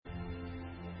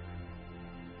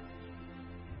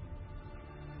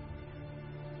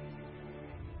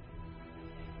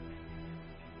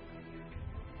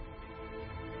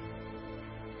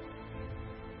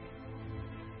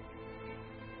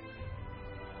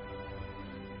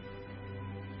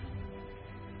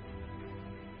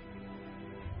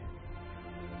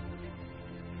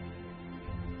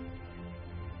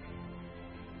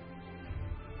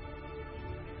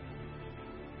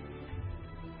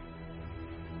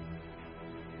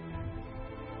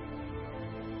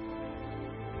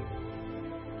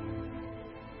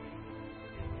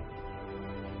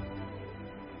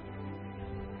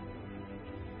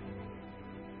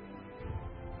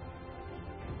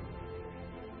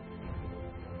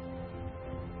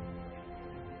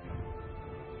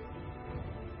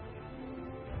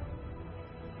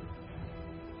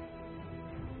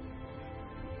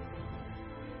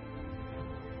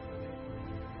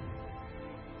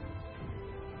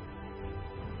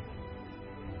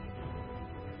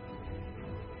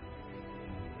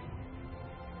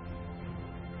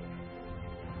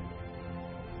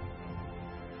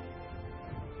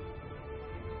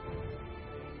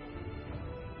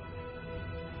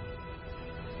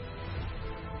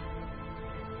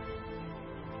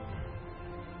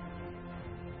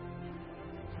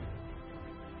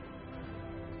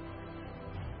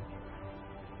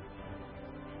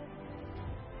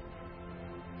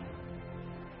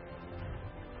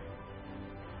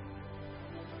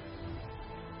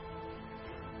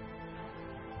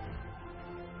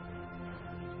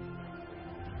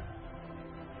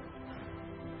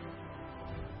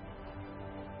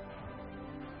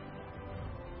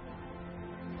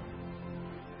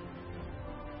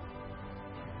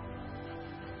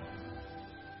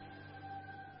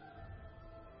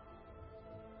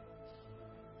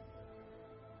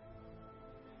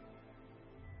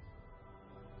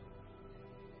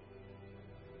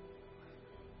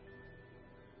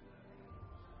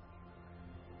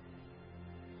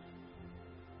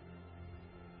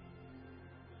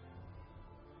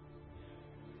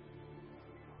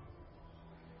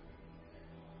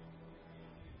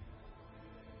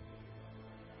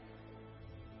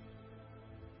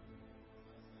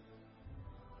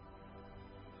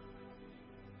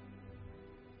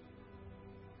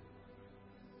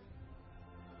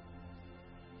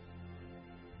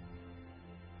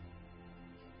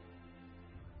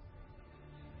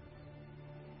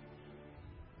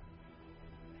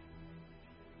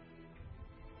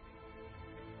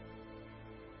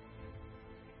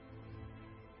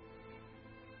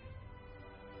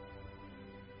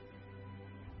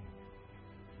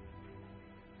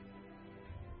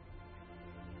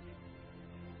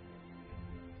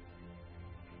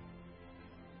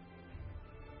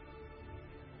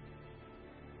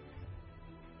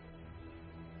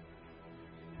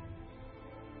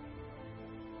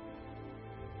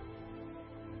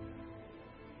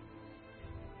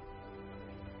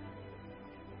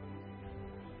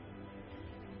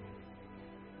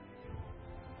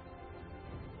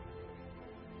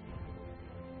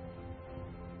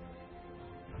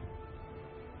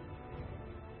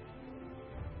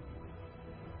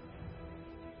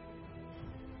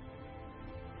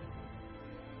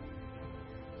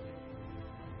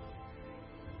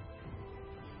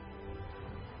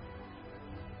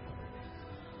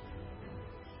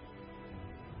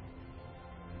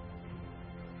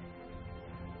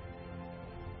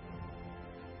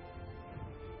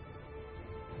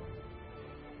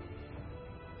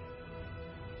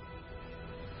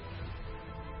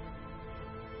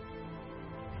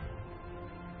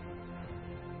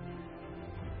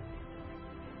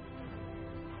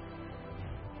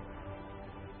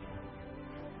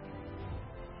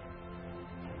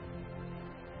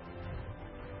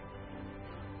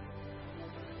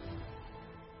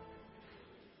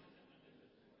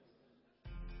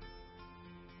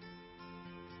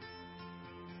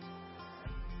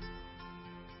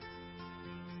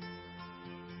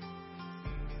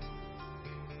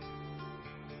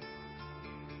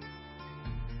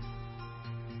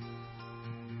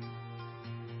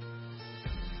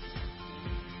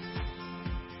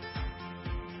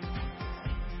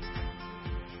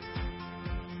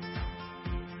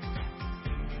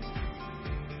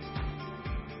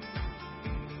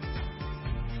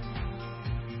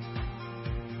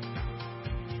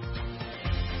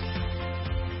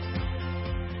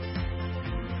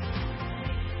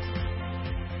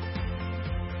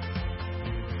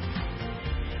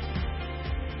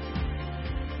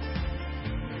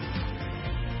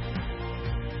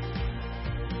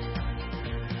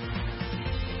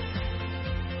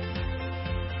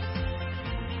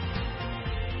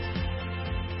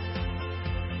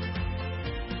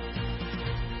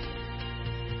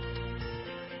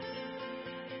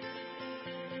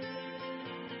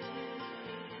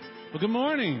Well, good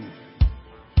morning.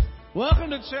 Welcome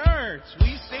to church. Will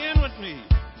you stand with me?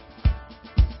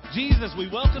 Jesus, we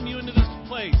welcome you into this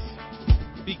place.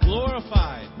 Be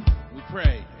glorified. We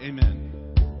pray. Amen.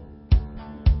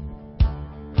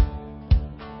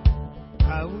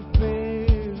 I was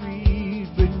buried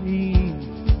beneath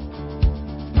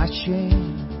my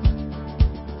shame.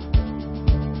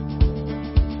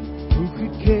 Who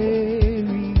could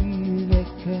carry that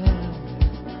kind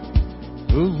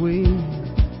of weight?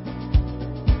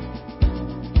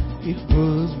 It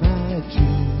was my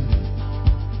tomb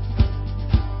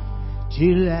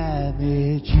till I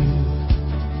met you.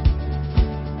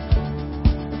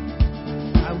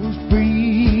 I was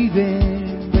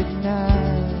breathing but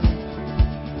not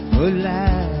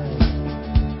alive.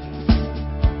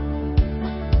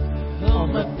 All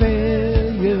my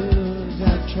failures I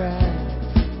tried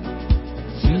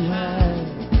to hide.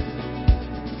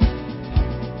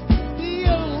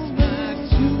 Beyond my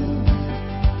tomb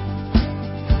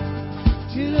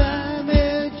till I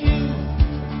met you.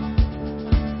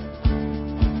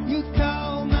 You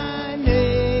called my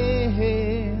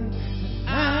name.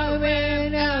 I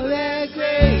ran out that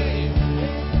grave.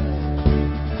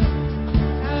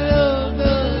 Out of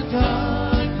the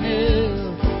darkness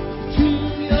to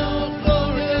your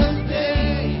glorious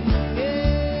day.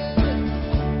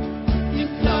 You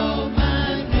called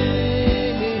my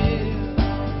name.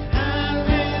 I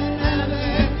ran out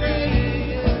that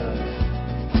grave.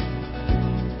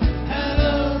 Out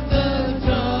of the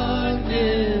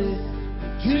darkness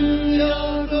to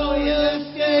your glorious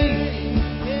day.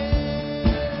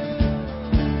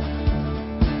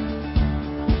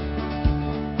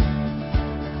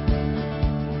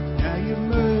 Now your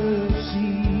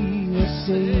mercy has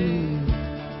saved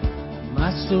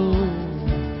my soul.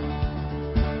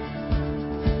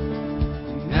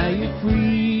 Now your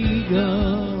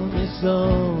freedom is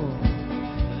all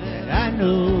that I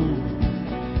know.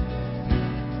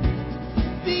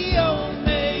 The old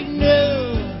made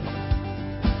new.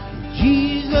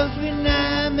 Jesus, when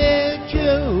I met you,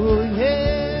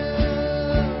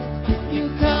 yeah, you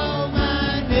called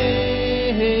my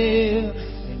name,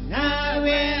 and I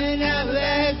ran out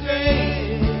that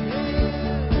grave.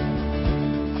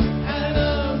 Out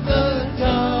of the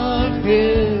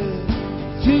darkness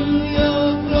to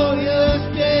your glorious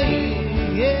day,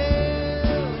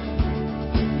 yeah,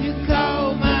 you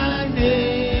called my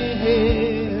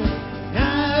name, and I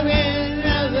ran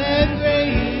out that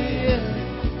grave.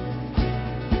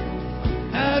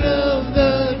 Out of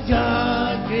the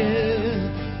darkness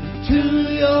to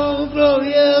your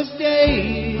glorious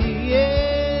day. Yeah.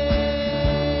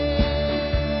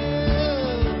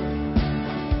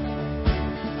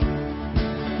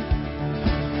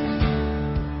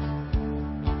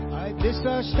 All right, this is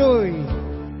our story.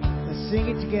 Let's sing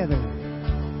it together.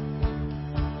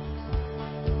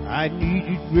 I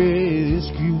needed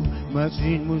rescue, my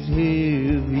sin was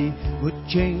heavy, but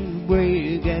chains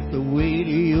break at the weight of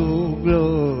your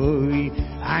glory.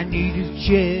 I needed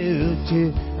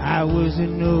shelter, I was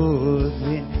an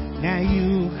orphan, now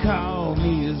you call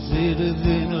me a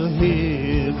citizen of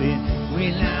heaven.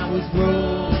 When I was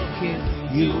broken,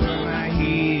 you were my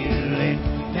healing,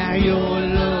 now your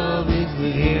love is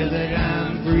the air that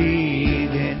I'm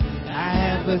breathing. I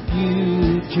have a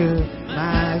future,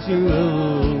 my eyes are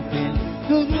open,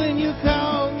 'cause when you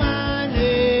call my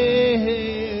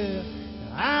name,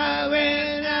 I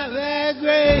ran out that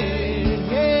grave,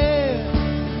 yeah.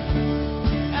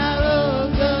 Out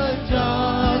of the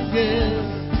darkness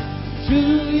to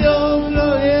your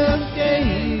glorious day,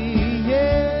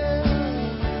 yeah.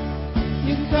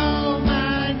 You call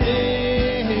my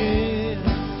name,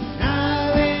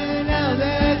 I ran out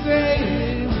that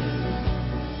grave.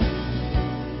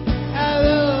 Out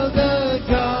of the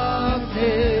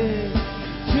darkness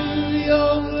to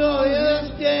your glorious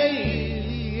day,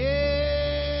 yeah.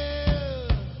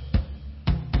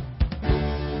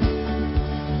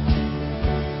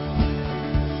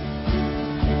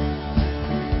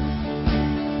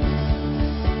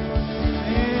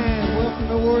 Man, welcome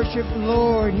to worship the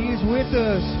Lord. He is with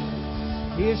us.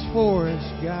 He is for us.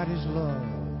 God is love.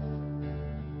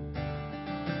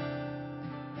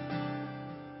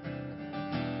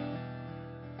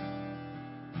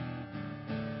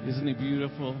 Isn't he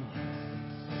beautiful?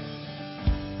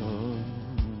 Oh,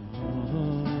 oh,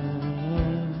 oh,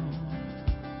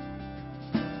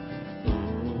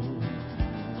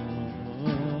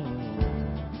 oh.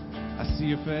 I see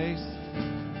your face.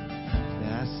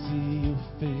 I see your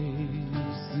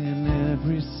face in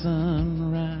every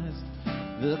sunrise.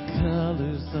 The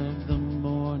colors of the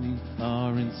morning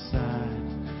are inside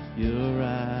your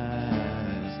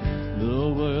eyes.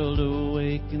 The world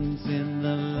awakens in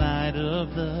the light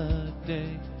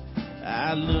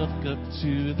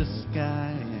to the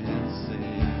sky and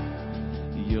say,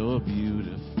 you're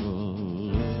beautiful.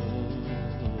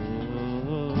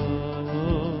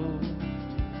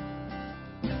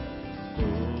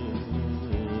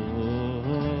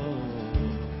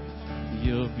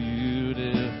 You're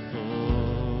beautiful.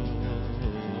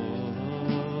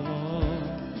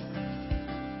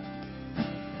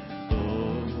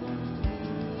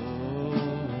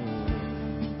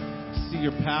 See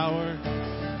your power.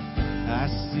 I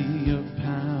see your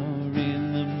power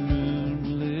in the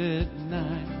moonlit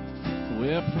night,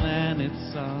 where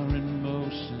planets are in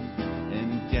motion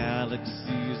and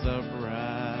galaxies are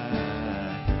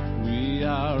bright. We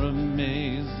are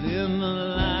amazed in the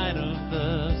light of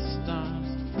the stars.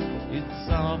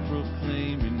 It's all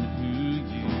proclaiming who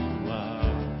you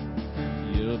are.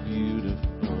 You're beautiful.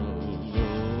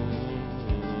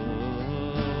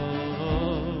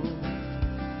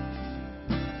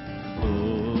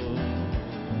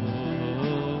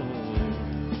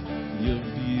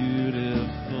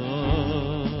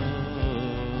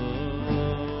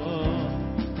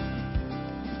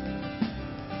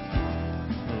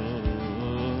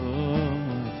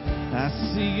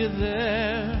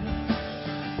 There,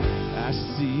 I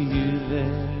see you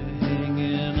there,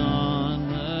 hanging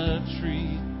on a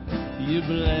tree. You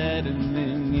bled and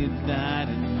then you died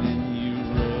and then you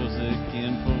rose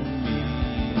again for me.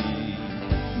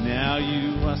 Now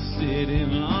you are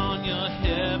sitting on your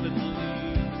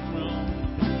heavenly throne.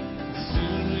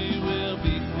 Soon we will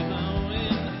be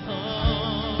going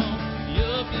home.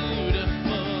 You're beautiful.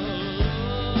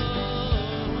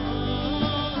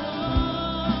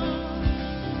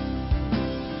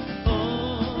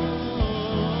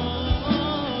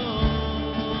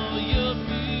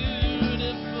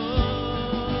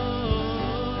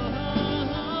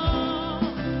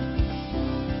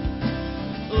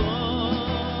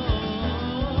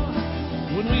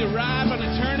 Arrive on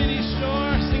eternity's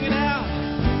shore, sing it out.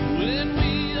 When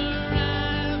we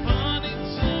arrive on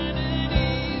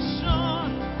eternity's shore,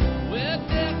 where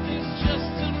death is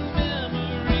just a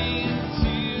memory and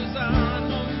tears are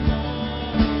no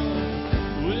more,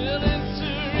 we'll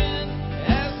enter in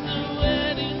as the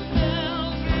wedding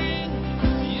bells ring.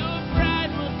 Your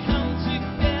bride will come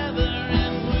together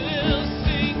and we'll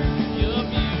sing. You're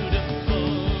beautiful.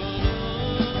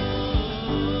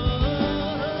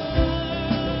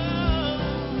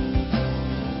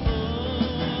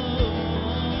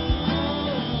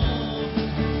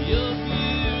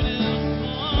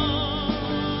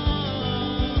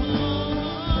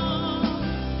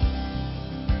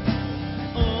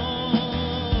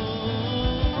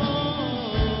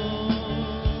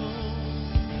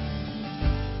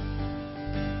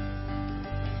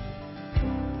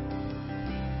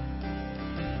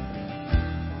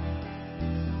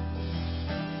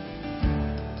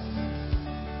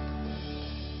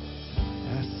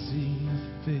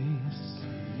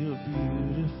 You're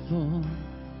beautiful,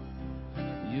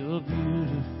 you're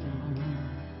beautiful,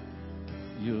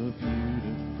 you're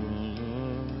beautiful,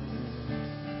 Lord.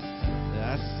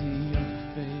 I see your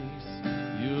face,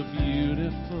 you're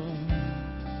beautiful,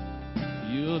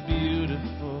 you're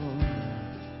beautiful,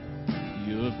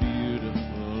 you're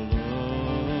beautiful,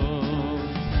 Lord.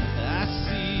 I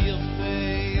see your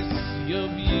face,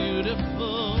 you're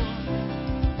beautiful,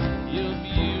 you're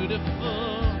beautiful.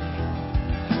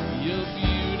 You're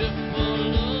beautiful,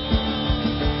 Lord.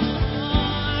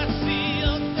 I see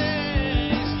your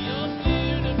face. You're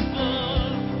beautiful.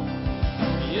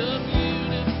 You're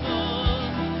beautiful.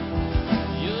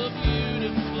 You're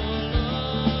beautiful,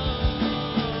 Lord.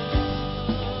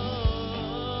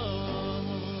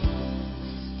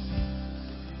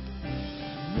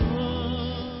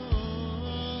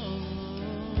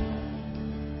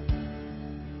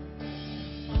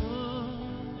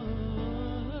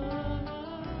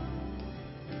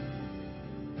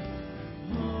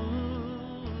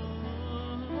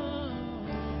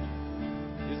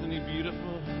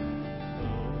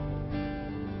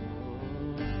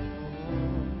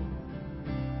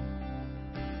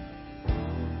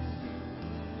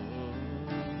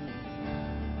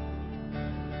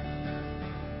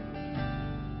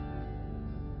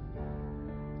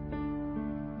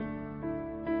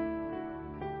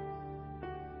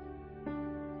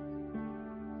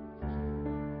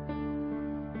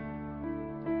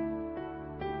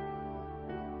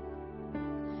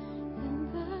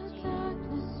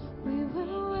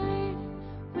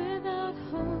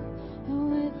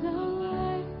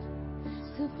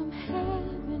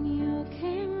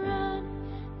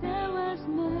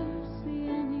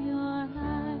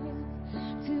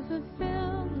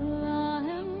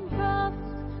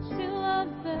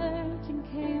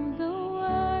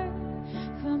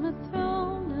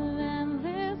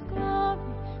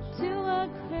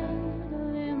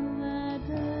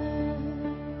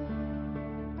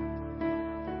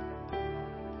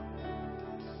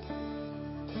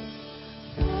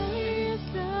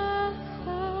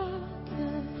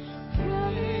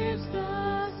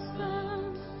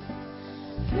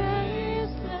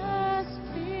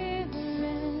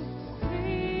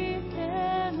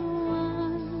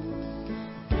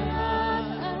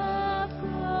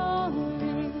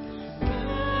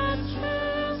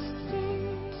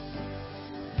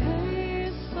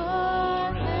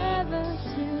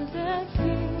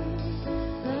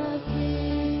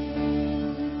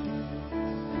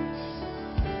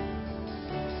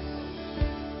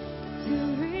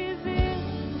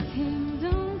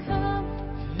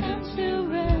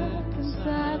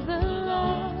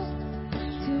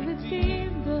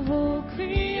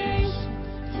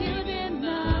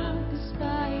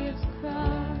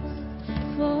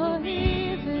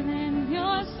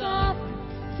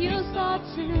 saw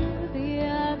to the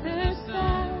other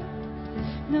side,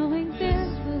 knowing this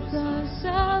was our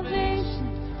salvation.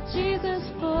 Jesus,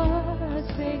 for our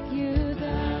sake you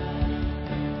died.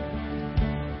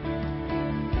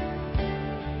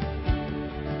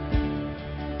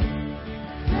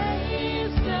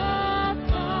 Praise the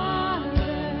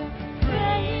Father,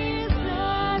 praise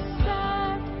the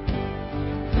Son,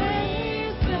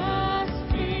 praise the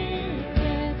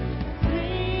Spirit,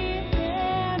 three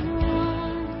in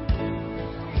one.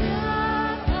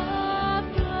 God of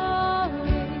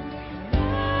glory,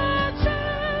 majesty,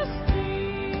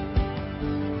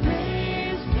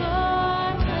 praise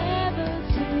forever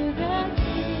to the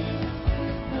King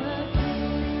of Kings.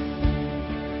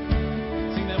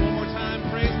 Sing that one more time.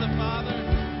 Praise the Father.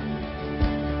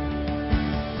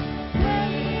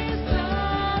 Praise the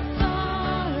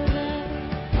Father,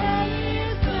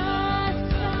 praise the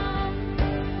Son,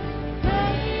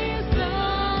 praise the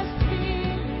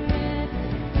Spirit,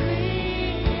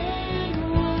 three in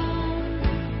one.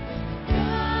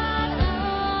 God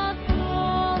of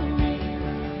glory,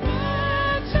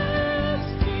 majesty,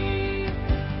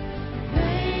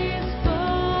 praise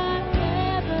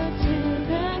forever to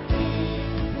the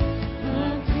King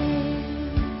of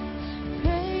Kings.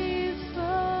 Praise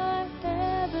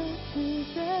forever to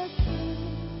the King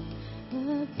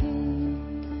of Kings.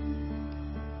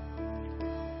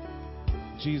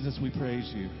 Jesus, we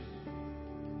praise you.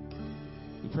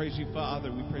 We praise you,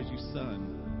 Father. We praise you, Son.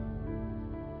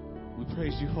 We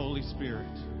praise you, Holy Spirit.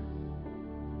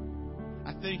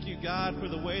 I thank you, God, for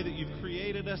the way that you've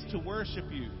created us to worship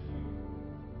you.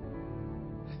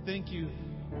 I thank you,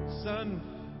 Son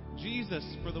Jesus,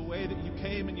 for the way that you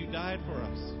came and you died for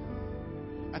us.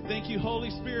 I thank you,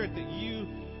 Holy Spirit, that you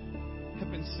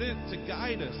have been sent to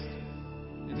guide us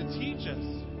and to teach us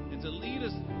and to lead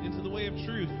us into the way of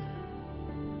truth.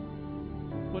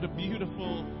 What a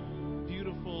beautiful,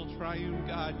 beautiful triune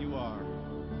God you are.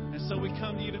 And so we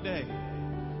come to you today.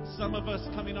 Some of us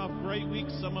coming off great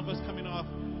weeks, some of us coming off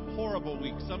horrible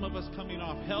weeks, some of us coming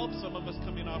off health, some of us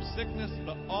coming off sickness,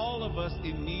 but all of us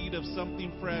in need of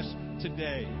something fresh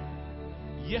today.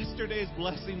 Yesterday's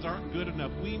blessings aren't good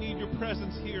enough. We need your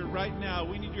presence here right now.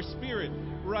 We need your Spirit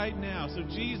right now. So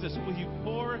Jesus, will you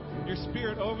pour your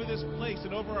Spirit over this place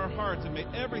and over our hearts, and may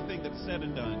everything that's said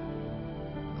and done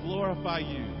glorify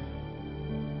you.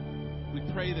 We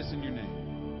pray this in your name.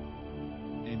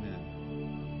 Amen.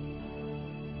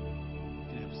 You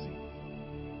can have a seat.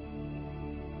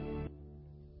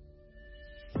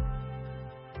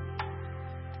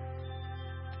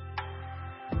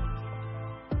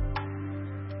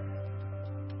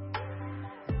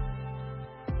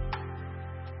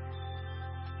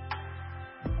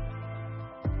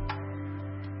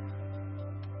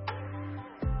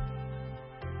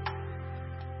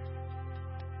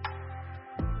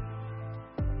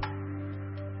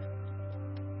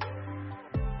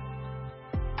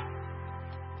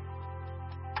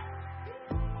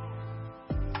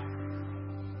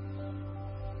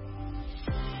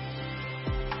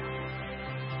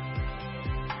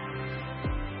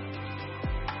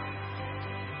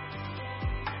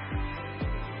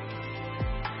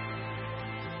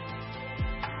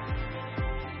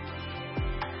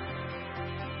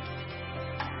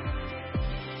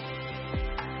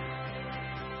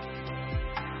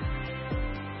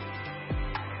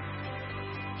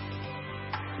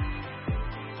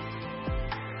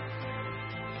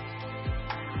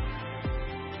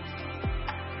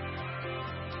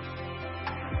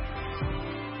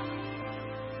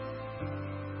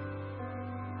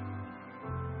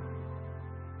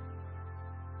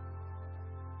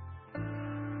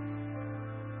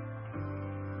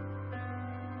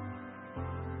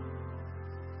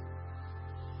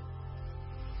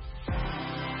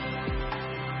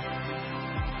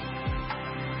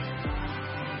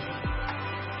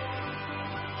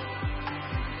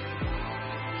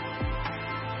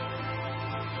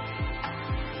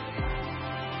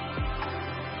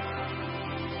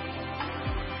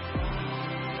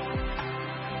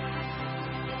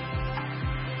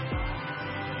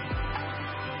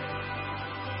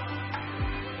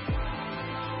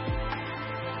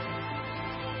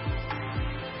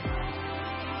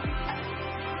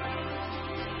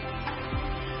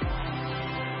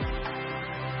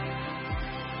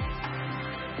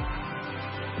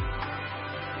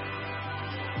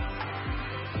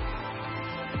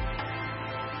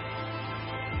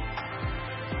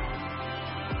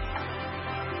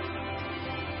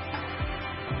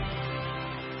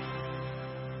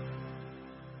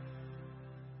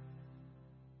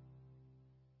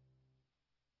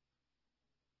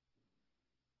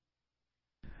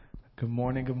 Good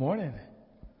morning, good morning.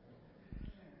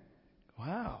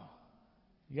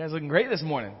 You guys looking great this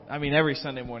morning. I mean, every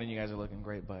Sunday morning you guys are looking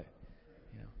great, but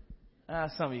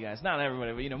some of you guys, not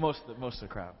everybody, but most of the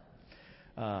crowd.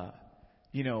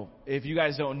 If you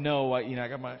guys don't know, I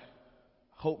got my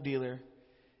Hope Dealer,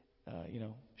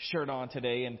 shirt on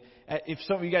today, and if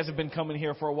some of you guys have been coming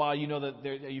here for a while, you know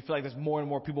that you feel like there's more and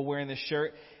more people wearing this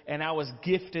shirt. And I was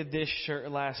gifted this shirt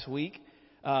last week.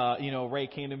 Ray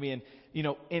came to me, and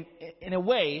in a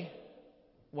way,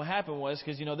 what happened was,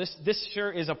 because this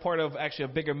shirt is a part of actually a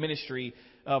bigger ministry,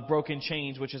 Broken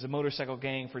Chains, which is a motorcycle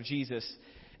gang for Jesus,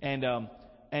 and I'm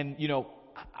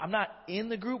not in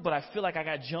the group, but I feel like I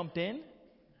got jumped in,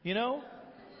 and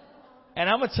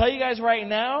I'm gonna tell you guys right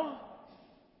now,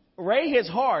 Ray hits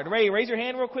hard. Ray, raise your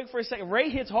hand real quick for a second. Ray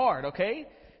hits hard, okay?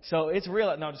 So it's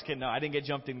real. No, I'm just kidding. No, I didn't get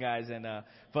jumped in, guys. And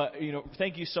but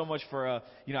thank you so much for I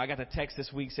got the text this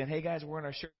week saying, "Hey guys, we're wearing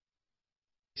our shirt."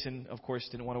 And of course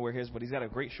didn't want to wear his, but he's got a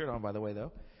great shirt on, by the way,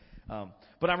 though.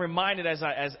 But I'm reminded as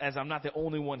I'm not the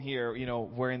only one here,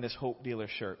 wearing this Hope Dealer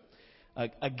shirt.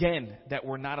 Again, that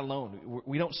we're not alone.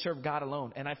 We don't serve God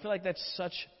alone, and I feel like that's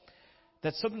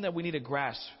something that we need to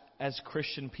grasp as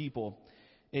Christian people,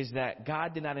 is that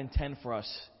God did not intend for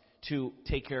us to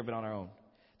take care of it on our own.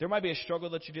 There might be a struggle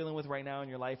that you're dealing with right now in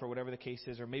your life, or whatever the case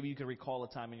is, or maybe you can recall a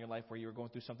time in your life where you were going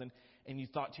through something and you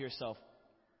thought to yourself,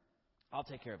 "I'll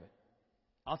take care of it.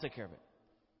 I'll take care of it.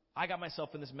 I got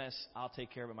myself in this mess. I'll take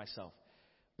care of it myself."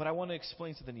 But I want to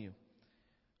explain something to you.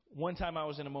 One time I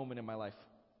was in a moment in my life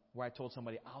where I told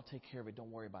somebody, "I'll take care of it.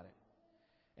 Don't worry about it."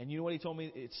 And you know what he told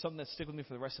me? It's something that stuck with me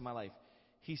for the rest of my life.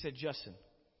 He said, "Justin,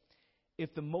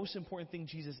 if the most important thing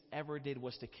Jesus ever did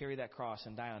was to carry that cross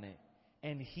and die on it,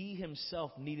 and he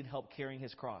himself needed help carrying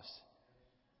his cross.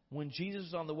 When Jesus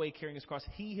was on the way carrying his cross,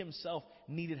 he himself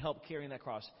needed help carrying that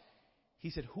cross.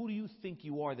 He said, who do you think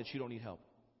you are that you don't need help?"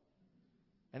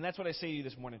 And that's what I say to you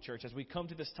this morning, church, as we come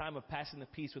to this time of passing the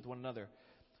peace with one another,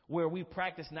 where we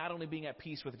practice not only being at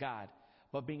peace with God,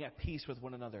 but being at peace with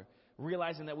one another,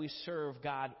 realizing that we serve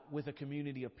God with a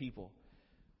community of people.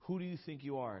 Who do you think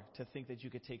you are to think that you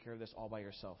could take care of this all by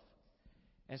yourself?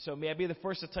 And so may I be the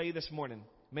first to tell you this morning,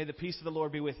 may the peace of the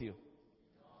Lord be with you.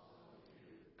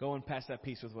 Go and pass that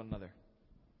peace with one another.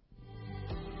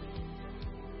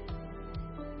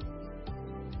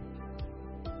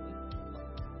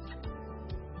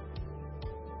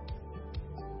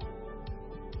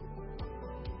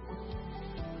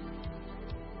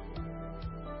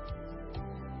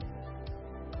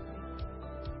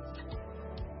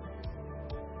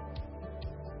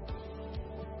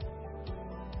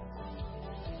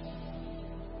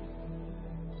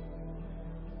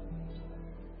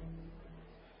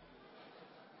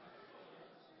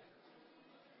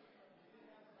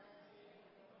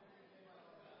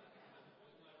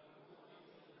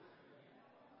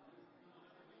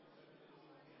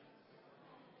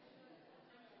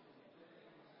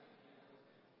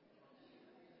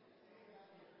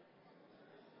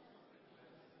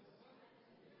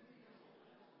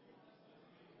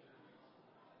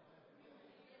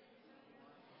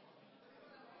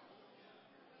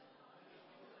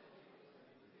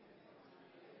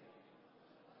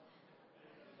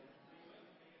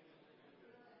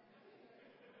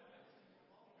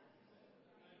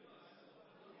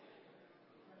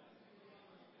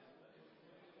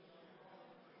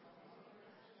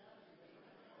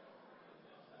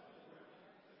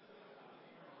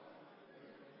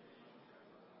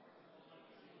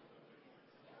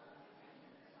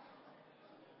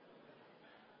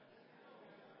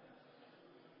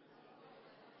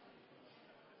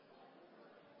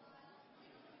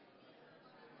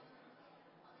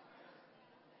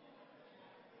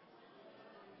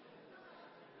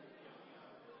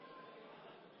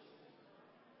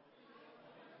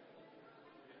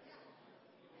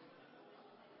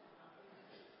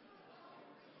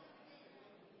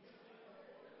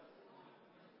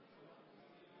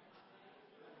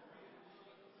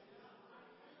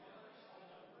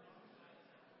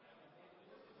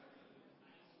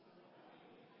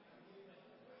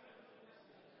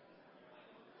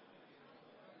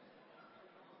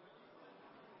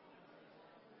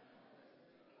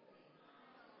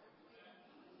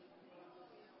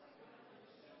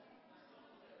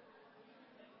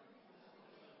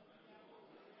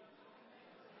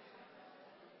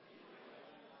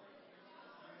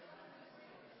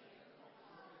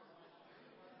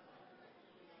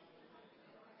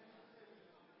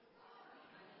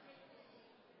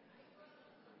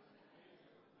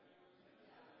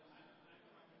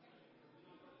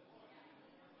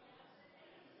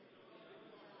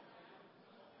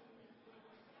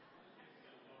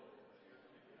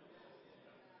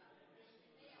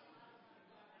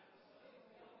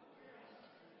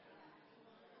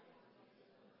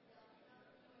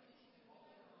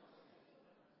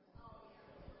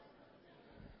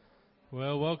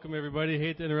 Well, welcome everybody.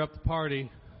 Hate to interrupt the party.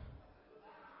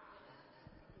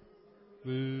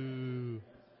 Boo.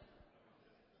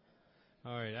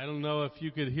 All right, I don't know if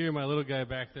you could hear my little guy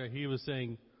back there. He was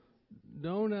saying,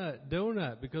 donut,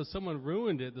 donut, because someone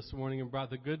ruined it this morning and brought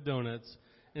the good donuts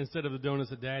instead of the donuts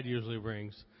that Dad usually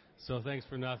brings. So thanks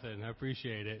for nothing. I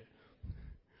appreciate it.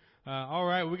 All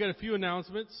right, we got a few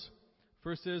announcements.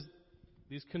 First is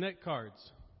these Connect cards.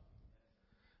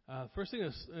 First thing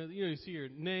is, you see your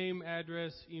name,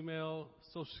 address, email,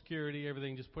 Social Security,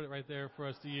 everything. Just put it right there for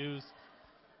us to use.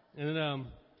 And then I'm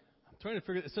trying to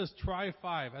figure. It says try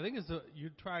 5. I think you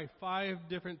try 5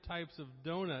 different types of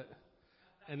donut,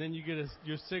 and then you get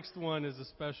your 6th one is a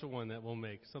special one that we'll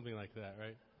make, something like that,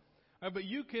 right? All right, but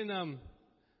you can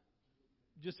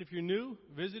just if you're new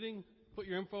visiting, put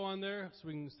your info on there so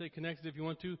we can stay connected if you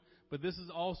want to. But this is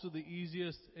also the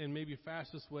easiest and maybe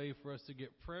fastest way for us to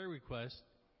get prayer requests,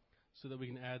 so that we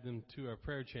can add them to our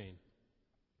prayer chain.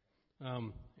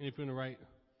 And if you want to write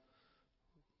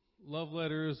love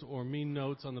letters or mean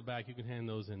notes on the back, you can hand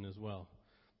those in as well.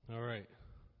 All right.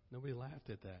 Nobody laughed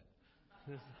at that.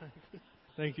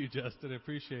 Thank you, Justin. I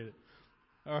appreciate it.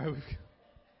 All right.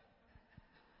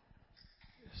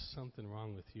 There's something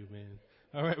wrong with you, man.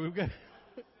 All right. We've got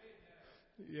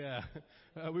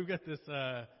we've got this.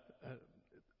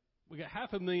 We got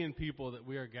 500,000 people that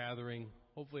we are gathering.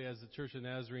 Hopefully, as the Church of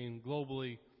Nazarene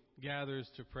globally gathers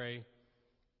to pray.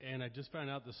 And I just found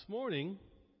out this morning,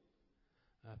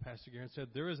 Pastor Garen said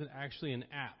there isn't actually an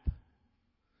app.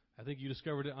 I think you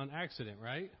discovered it on accident,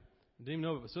 right? Didn't even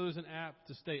know it. So there's an app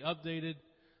to stay updated,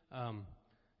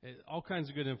 all kinds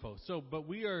of good info. But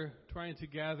we are trying to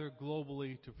gather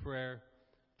globally to prayer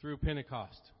through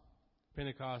Pentecost.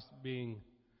 Pentecost being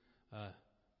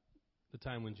the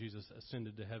time when Jesus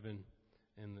ascended to heaven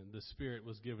and the Spirit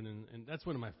was given. And that's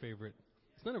one of my favorite.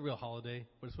 It's not a real holiday,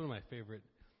 but it's one of my favorite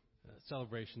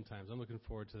celebration times. I'm looking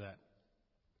forward to that.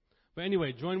 But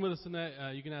anyway, join with us in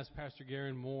that. You can ask Pastor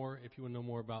Garen more if you want to know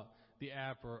more about the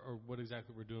app or what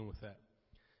exactly we're doing with that.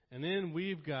 And then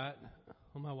we've got,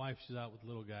 my wife, she's out with the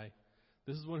little guy.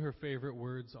 This is one of her favorite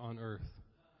words on earth,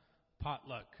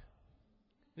 potluck.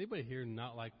 Anybody here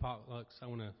not like potlucks? I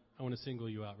want to single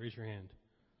you out. Raise your hand.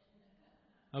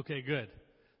 Okay, good.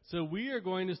 So we are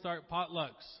going to start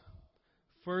potlucks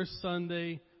first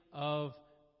Sunday of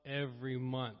every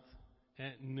month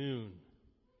at noon.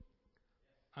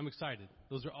 I'm excited.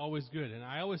 Those are always good. And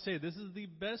I always say this is the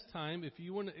best time if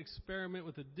you want to experiment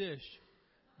with a dish.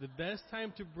 The best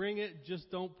time to bring it,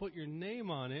 just don't put your name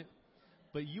on it,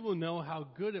 but you will know how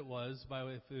good it was by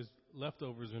if there's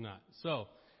leftovers or not. So,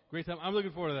 great time. I'm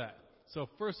looking forward to that. So,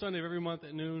 first Sunday of every month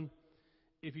at noon.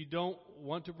 If you don't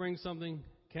want to bring something,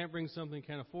 can't bring something,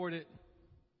 can't afford it,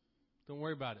 don't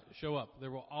worry about it. Show up. There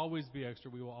will always be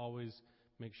extra. We will always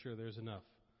make sure there's enough.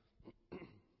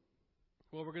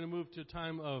 Well, we're going to move to a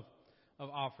time of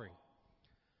offering.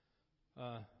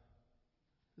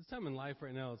 This time in life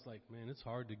right now, it's like, man, it's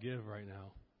hard to give right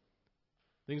now.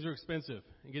 Things are expensive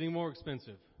and getting more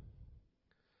expensive.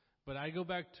 But I go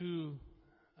back to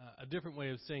a different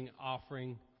way of saying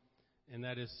offering, and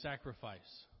that is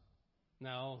sacrifice.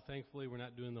 Now, thankfully, we're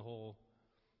not doing the whole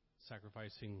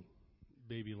sacrificing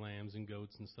baby lambs and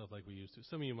goats and stuff like we used to.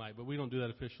 Some of you might, but we don't do that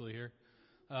officially here.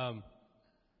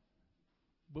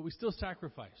 But we still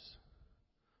sacrifice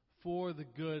for the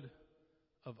good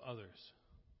of others,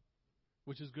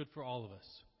 which is good for all of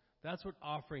us. That's what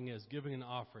offering is, giving an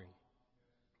offering.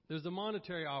 There's the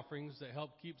monetary offerings that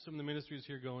help keep some of the ministries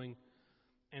here going.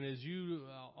 And as you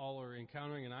all are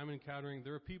encountering, and I'm encountering,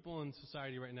 there are people in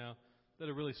society right now that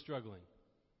are really struggling.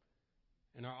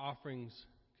 And our offerings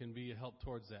can be a help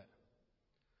towards that.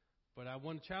 But I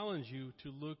want to challenge you to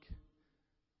look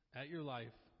at your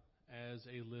life as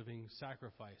a living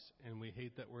sacrifice. And we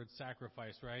hate that word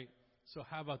sacrifice, right? So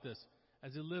how about this?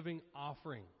 As a living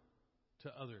offering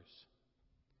to others.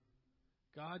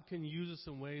 God can use us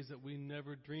in ways that we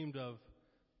never dreamed of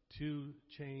to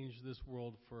change this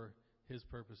world for His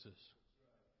purposes.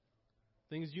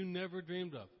 Things you never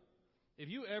dreamed of. If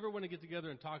you ever want to get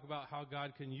together and talk about how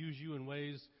God can use you in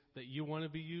ways that you want to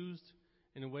be used,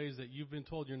 and in ways that you've been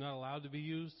told you're not allowed to be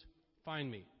used, find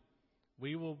me.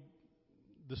 We will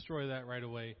destroy that right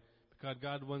away, because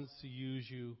God wants to use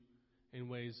you in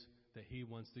ways that He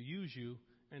wants to use you,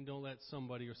 and don't let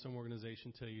somebody or some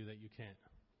organization tell you that you can't.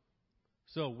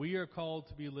 So we are called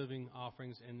to be living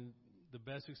offerings, and the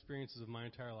best experiences of my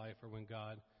entire life are when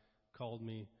God called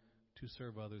me to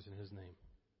serve others in His name.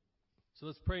 So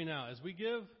let's pray now as we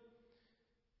give,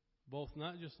 both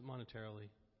not just monetarily,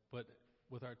 but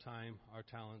with our time, our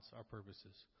talents, our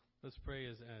purposes. Let's pray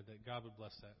that God would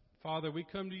bless that. Father, we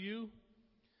come to you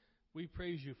We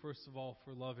praise you, first of all,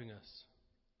 for loving us,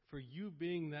 for you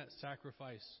being that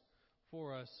sacrifice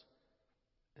for us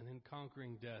and then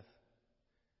conquering death.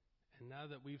 And now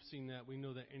that we've seen that, we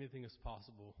know that anything is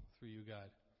possible through you,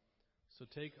 God. So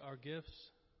take our gifts,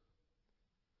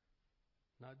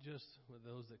 not just with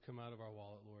those that come out of our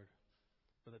wallet, Lord,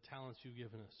 but the talents you've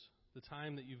given us, the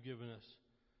time that you've given us,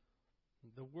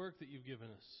 the work that you've given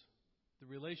us, the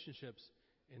relationships,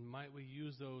 and might we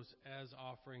use those as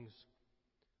offerings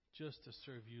just to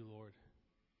serve you, Lord,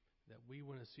 that we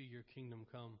want to see your kingdom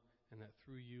come and that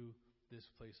through you this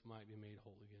place might be made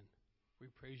whole again. We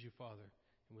praise you, Father,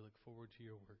 and we look forward to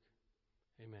your work.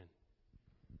 Amen.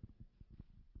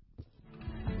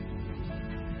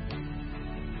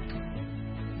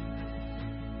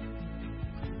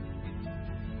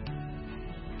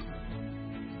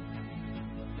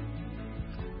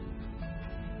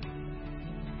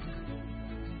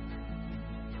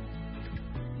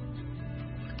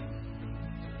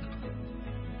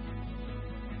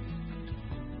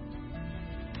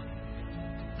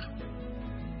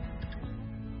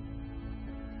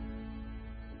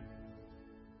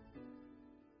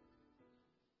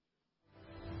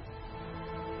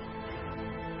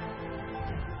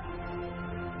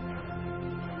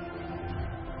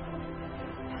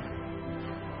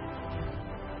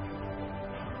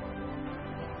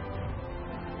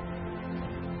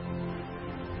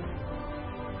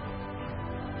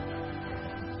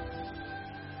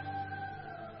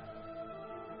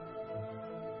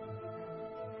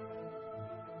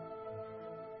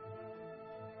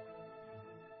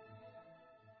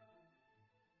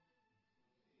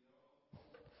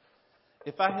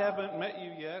 If I haven't met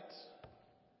you yet,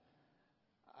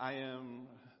 I am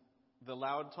the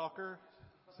loud talker.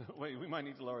 So, wait, we might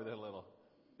need to lower that a little.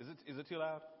 Is it too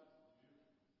loud?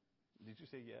 Did you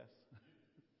say yes?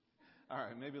 All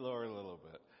right, maybe lower it a little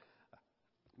bit.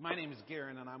 My name is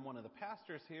Garen, and I'm one of the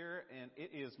pastors here, and it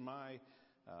is my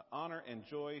honor and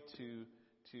joy to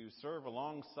serve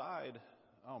alongside,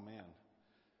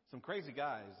 some crazy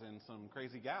guys and some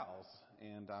crazy gals.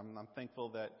 And I'm thankful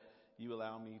that you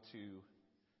allow me to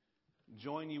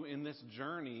join you in this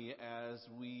journey as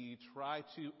we try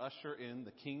to usher in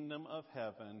the kingdom of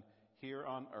heaven here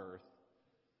on earth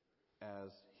as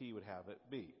he would have it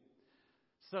be.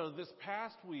 So this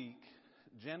past week,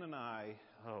 Jen and I,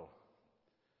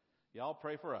 y'all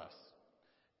pray for us.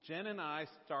 Jen and I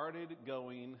started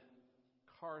going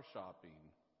car shopping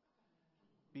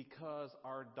because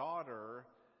our daughter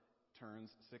turns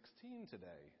 16 today.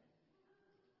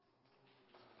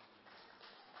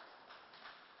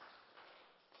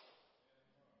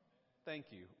 Thank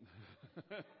you. I'm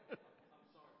sorry.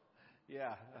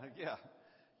 Yeah.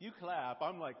 You clap.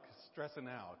 I'm like stressing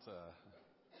out.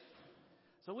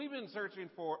 So we've been searching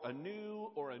for a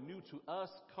new or a new to us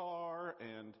car,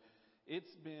 and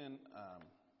it's been,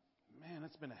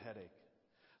 it's been a headache.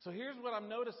 So here's what I'm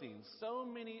noticing. So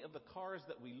many of the cars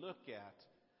that we look at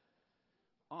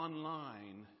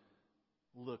online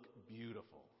look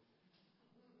beautiful.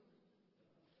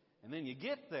 And then you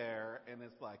get there, and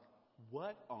it's like,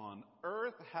 what on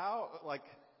earth? How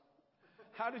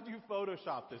did you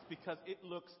Photoshop this? Because it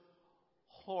looks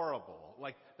horrible.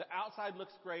 Like, the outside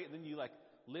looks great, and then you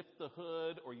lift the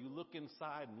hood, or you look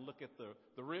inside and look at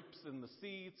the rips in the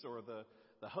seats, or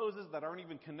the hoses that aren't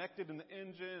even connected in the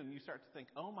engine, and you start to think,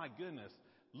 oh my goodness,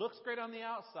 looks great on the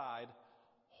outside,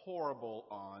 horrible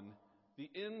on the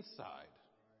inside.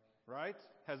 Right?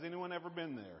 Has anyone ever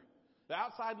been there? The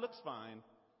outside looks fine.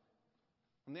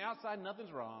 From the outside,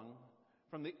 nothing's wrong.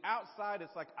 From the outside,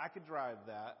 it's like, I could drive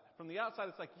that. From the outside,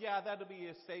 it's like, yeah, that'll be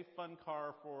a safe, fun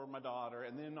car for my daughter.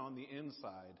 And then on the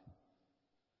inside,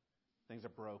 things are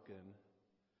broken.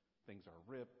 Things are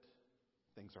ripped.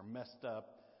 Things are messed up.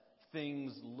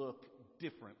 Things look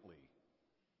differently.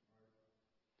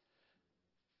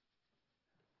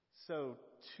 So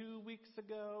 2 weeks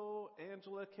ago,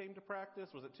 Angela came to practice.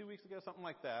 Was it 2 weeks ago? Something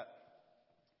like that.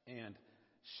 And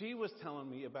she was telling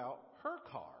me about her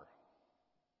car.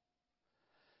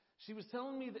 She was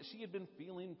telling me that she had been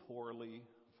feeling poorly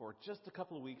for just a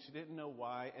couple of weeks. She didn't know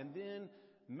why. And then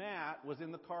Matt was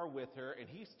in the car with her, and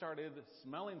he started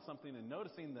smelling something and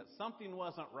noticing that something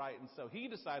wasn't right. And so he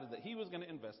decided that he was going to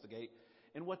investigate.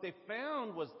 And what they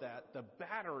found was that the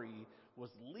battery was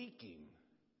leaking.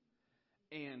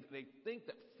 And they think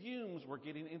that fumes were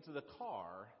getting into the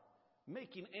car,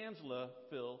 making Angela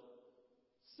feel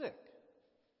sick.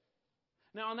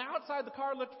 Now, on the outside, the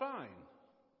car looked fine.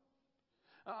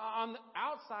 On the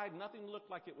outside, nothing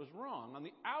looked like it was wrong. On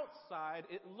the outside,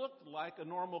 it looked like a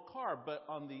normal car. But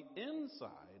on the inside,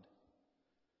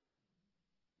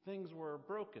 things were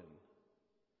broken.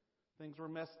 Things were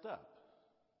messed up.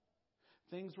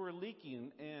 things were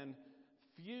leaking, and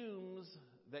fumes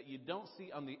that you don't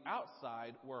see on the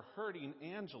outside were hurting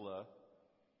Angela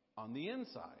on the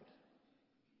inside.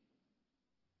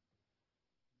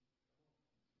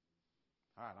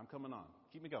 All right, I'm coming on.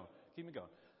 Keep me going.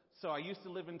 So I used to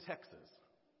live in Texas,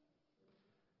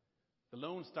 the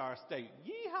Lone Star State.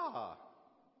 Yeehaw!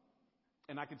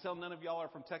 And I can tell none of y'all are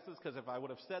from Texas, because if I would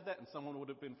have said that and someone would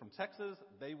have been from Texas,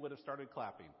 they would have started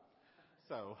clapping.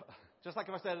 So, just like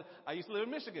if I said, I used to live in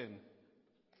Michigan.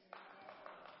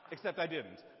 Except I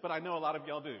didn't. But I know a lot of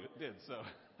y'all did. So,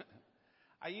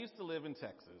 I used to live in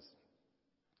Texas.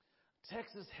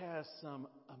 Texas has some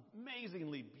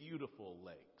amazingly beautiful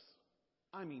lakes.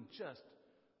 I mean, just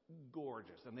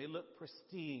gorgeous. And they look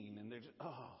pristine. And they're just,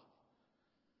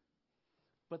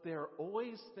 But there are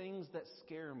always things that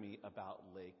scare me about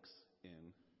lakes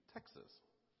in Texas.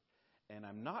 And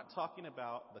I'm not talking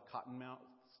about the cottonmouth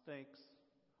snakes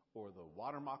or the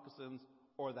water moccasins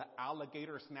or the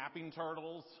alligator snapping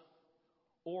turtles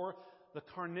or the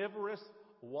carnivorous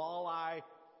walleye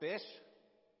fish.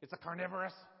 It's a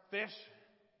carnivorous fish.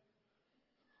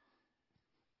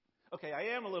 Okay,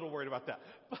 I am a little worried about that.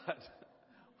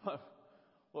 But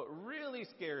what really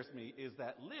scares me is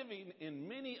that living in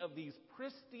many of these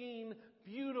pristine,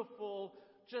 beautiful,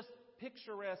 just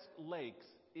picturesque lakes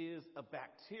is a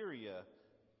bacteria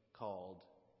called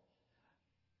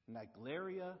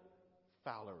Naegleria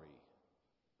fowleri.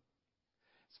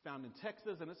 It's found in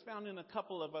Texas, and it's found in a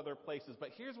couple of other places. But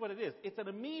here's what it is. It's an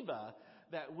amoeba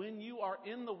that when you are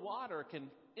in the water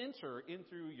can enter in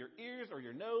through your ears or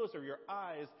your nose or your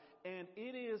eyes. And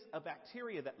it is a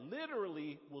bacteria that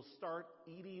literally will start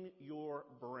eating your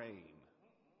brain.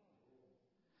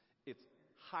 It's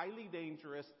highly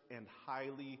dangerous and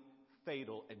highly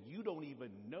fatal. And you don't even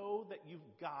know that you've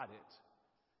got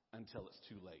it until it's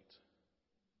too late.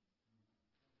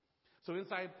 So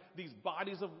inside these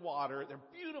bodies of water, they're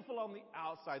beautiful on the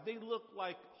outside. They look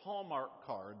like Hallmark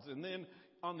cards. And then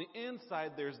on the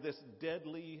inside, there's this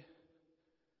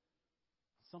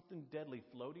something deadly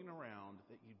floating around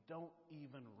that you don't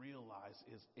even realize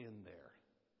is in there.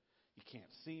 You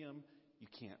can't see them. You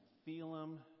can't feel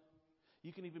them.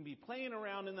 You can even be playing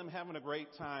around in them, having a great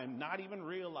time, not even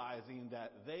realizing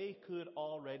that they could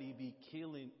already be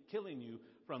killing you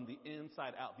from the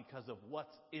inside out because of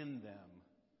what's in them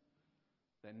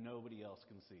that nobody else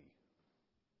can see.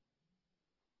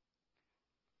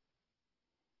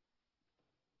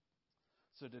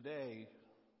 So today,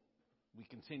 we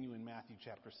continue in Matthew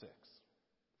chapter 6.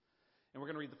 And we're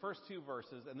going to read the first two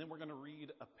verses, and then we're going to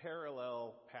read a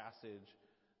parallel passage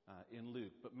in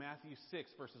Luke. But Matthew 6,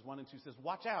 verses 1 and 2 says,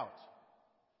 "Watch out!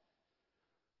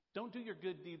 Don't do your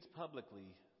good deeds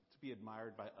publicly to be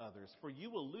admired by others, for you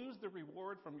will lose the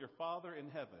reward from your Father in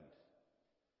heaven.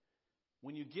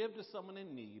 When you give to someone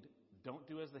in need, don't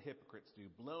do as the hypocrites do,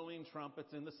 blowing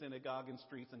trumpets in the synagogue and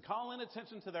streets and calling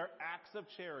attention to their acts of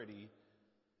charity.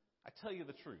 I tell you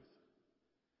the truth.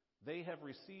 They have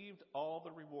received all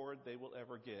the reward they will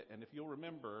ever get." And if you'll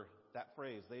remember that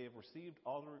phrase, they have received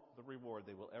all the reward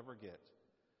they will ever get.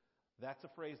 That's a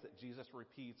phrase that Jesus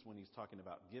repeats when he's talking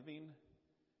about giving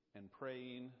and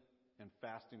praying and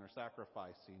fasting or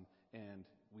sacrificing. And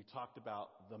we talked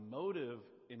about the motive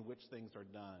in which things are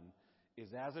done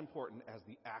is as important as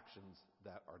the actions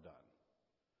that are done.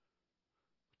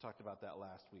 We talked about that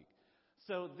last week.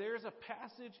 So there's a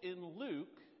passage in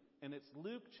Luke, and it's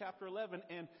Luke chapter 11.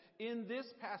 And in this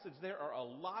passage, there are a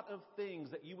lot of things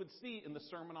that you would see in the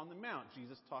Sermon on the Mount.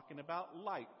 Jesus talking about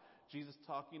light. Jesus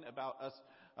talking about us.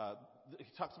 He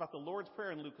talks about the Lord's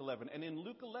Prayer in Luke 11. And in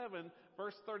Luke 11,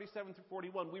 verse 37 through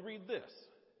 41, we read this.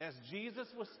 As Jesus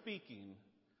was speaking,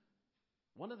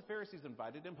 one of the Pharisees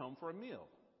invited him home for a meal.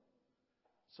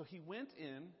 So he went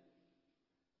in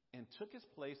and took his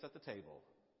place at the table.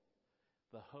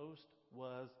 The host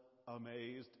was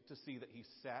amazed to see that he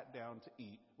sat down to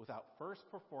eat without first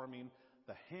performing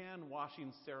the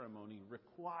hand-washing ceremony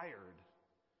required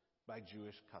by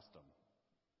Jewish custom.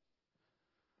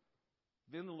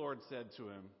 Then the Lord said to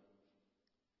him,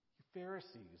 "You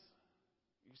Pharisees,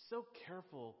 you're so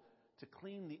careful to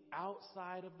clean the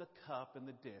outside of the cup and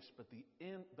the dish, but the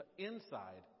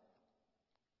inside,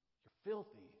 you're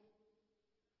filthy.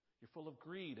 You're full of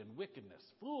greed and wickedness.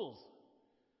 Fools!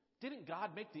 Didn't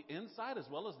God make the inside as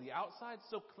well as the outside?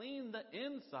 So clean the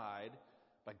inside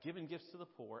by giving gifts to the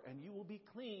poor, and you will be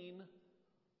clean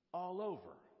all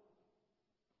over."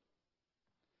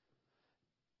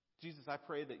 Jesus, I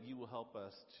pray that you will help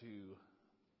us to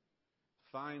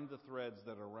find the threads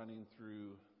that are running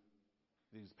through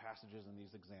these passages and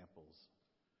these examples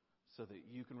so that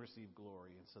you can receive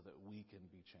glory and so that we can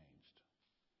be changed.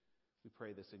 We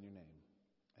pray this in your name.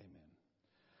 Amen.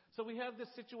 So we have this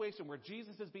situation where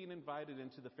Jesus is being invited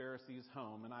into the Pharisees'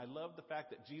 home, and I love the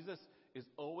fact that Jesus is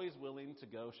always willing to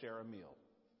go share a meal.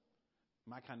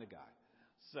 My kind of guy.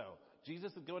 So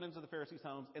Jesus is going into the Pharisees'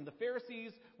 homes, and the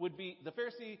Pharisee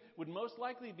would most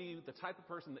likely be the type of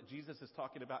person that Jesus is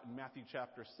talking about in Matthew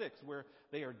chapter 6, where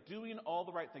they are doing all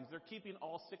the right things. They're keeping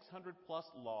all 600 plus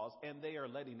laws, and they are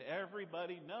letting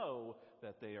everybody know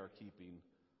that they are keeping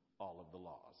all of the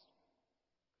laws.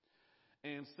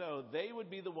 And so they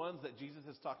would be the ones that Jesus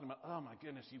is talking about. Oh my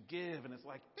goodness, you give, and it's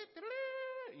like,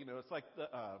 it's like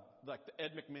the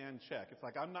Ed McMahon check. It's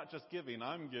like, I'm not just giving,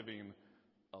 I'm giving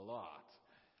a lot.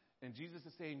 And Jesus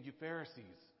is saying, you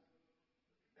Pharisees,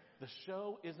 the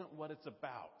show isn't what it's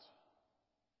about.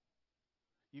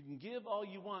 You can give all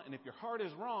you want, and if your heart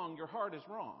is wrong, your heart is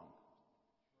wrong.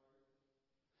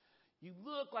 You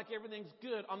look like everything's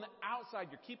good. On the outside,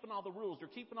 you're keeping all the rules. You're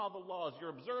keeping all the laws.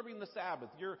 You're observing the Sabbath.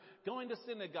 You're going to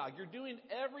synagogue. You're doing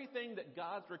everything that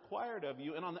God's required of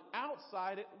you. And on the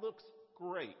outside, it looks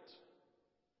great.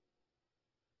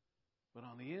 But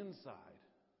on the inside,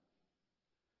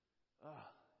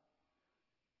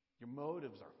 your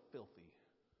motives are filthy.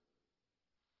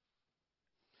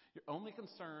 Your only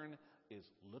concern is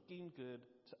looking good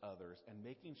to others and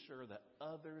making sure that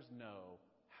others know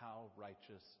how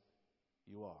righteous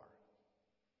you are.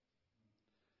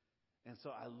 And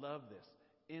so I love this.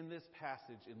 In this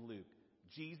passage in Luke,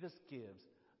 Jesus gives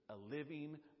a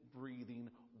living, breathing,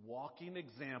 walking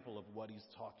example of what he's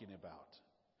talking about.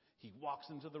 He walks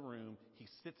into the room, he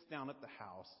sits down at the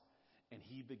house, and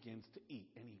he begins to eat.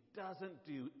 And he doesn't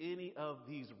do any of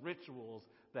these rituals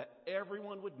that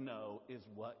everyone would know is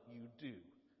what you do.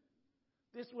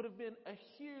 This would have been a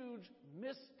huge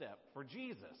misstep for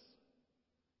Jesus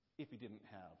if he didn't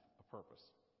have a purpose.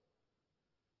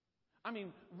 I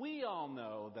mean, we all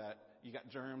know that you got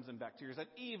germs and bacteria. That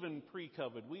even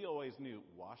pre-COVID, we always knew,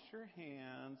 wash your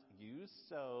hands, use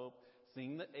soap,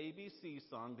 sing the ABC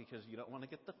song because you don't want to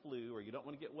get the flu or you don't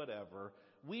want to get whatever.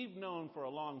 We've known for a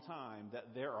long time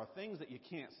that there are things that you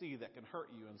can't see that can hurt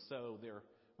you, and so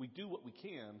we do what we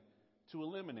can to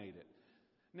eliminate it.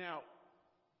 Now,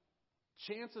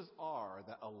 chances are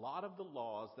that a lot of the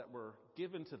laws that were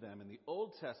given to them in the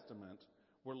Old Testament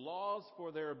were laws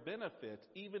for their benefit,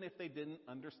 even if they didn't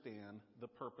understand the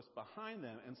purpose behind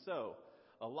them. And so,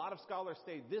 a lot of scholars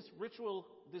say this ritual,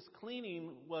 this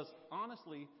cleaning, was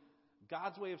honestly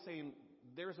God's way of saying,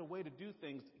 there's a way to do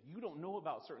things. You don't know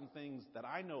about certain things that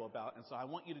I know about, and so I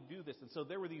want you to do this. And so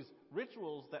there were these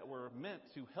rituals that were meant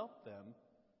to help them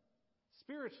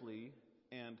spiritually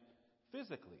and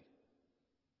physically.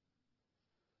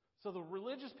 So the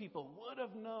religious people would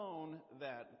have known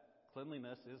that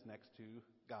cleanliness is next to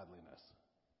godliness,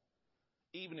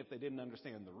 even if they didn't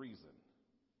understand the reason.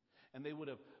 And they would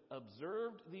have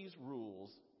observed these rules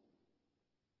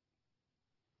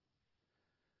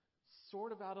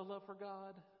sort of out of love for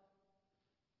God,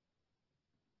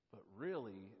 but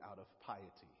really out of piety.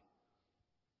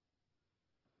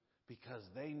 Because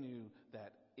they knew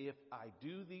that if I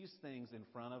do these things in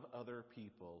front of other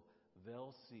people,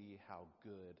 they'll see how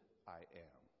good I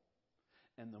am.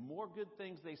 And the more good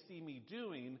things they see me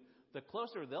doing, the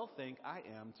closer they'll think I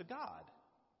am to God.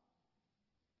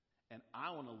 And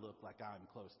I want to look like I'm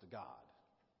close to God.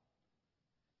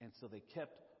 And so they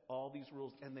kept all these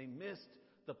rules, and they missed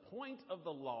the point of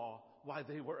the law why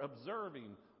they were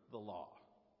observing the law.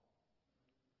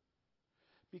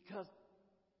 Because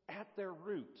at their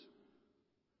root,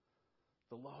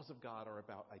 the laws of God are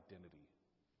about identity.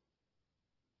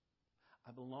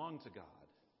 I belong to God.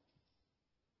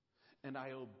 And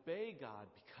I obey God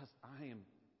because I am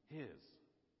His.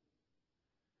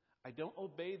 I don't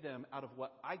obey them out of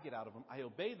what I get out of them. I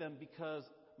obey them because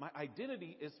my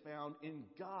identity is found in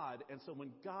God. And so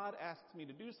when God asks me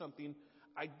to do something,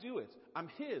 I do it. I'm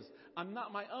His. I'm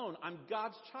not my own. I'm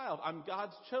God's child. I'm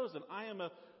God's chosen. I am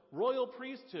a royal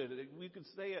priesthood. We could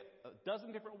say it a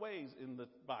dozen different ways in the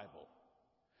Bible.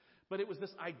 But it was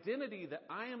this identity that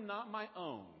I am not my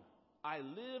own. I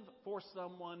live for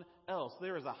someone else.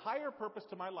 There is a higher purpose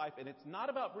to my life, and it's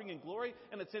not about bringing glory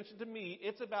and attention to me.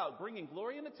 It's about bringing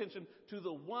glory and attention to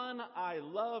the one I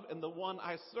love and the one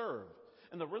I serve.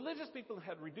 And the religious people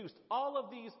had reduced all of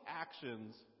these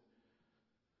actions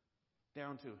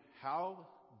down to how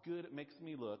good it makes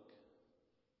me look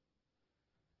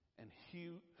and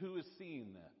who is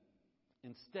seeing that.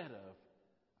 Instead of,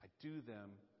 I do them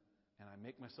and I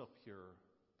make myself pure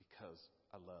because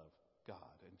I love God.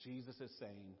 And Jesus is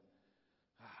saying,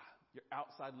 your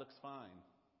outside looks fine.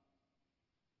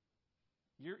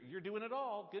 You're doing it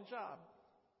all. Good job.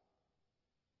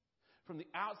 From the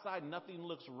outside, nothing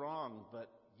looks wrong, but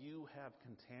you have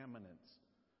contaminants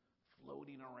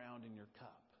floating around in your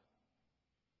cup.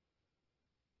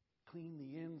 Clean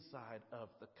the inside of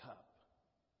the cup.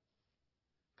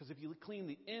 Because if you clean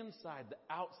the inside, the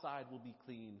outside will be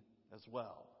clean as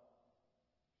well.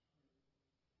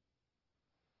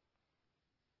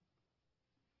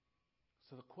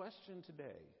 So the question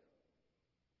today,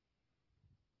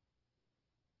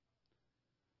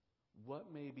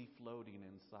 what may be floating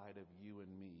inside of you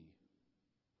and me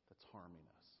that's harming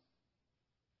us?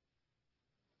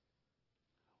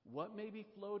 What may be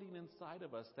floating inside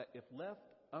of us that, if left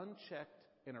unchecked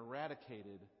and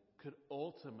eradicated, could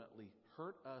ultimately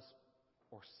hurt us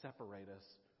or separate us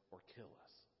or kill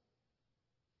us?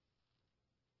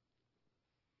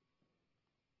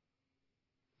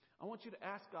 I want you to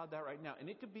ask God that right now. And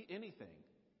it could be anything.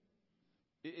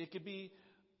 It could be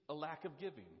a lack of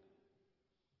giving.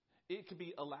 It could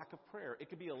be a lack of prayer. It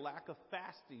could be a lack of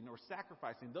fasting or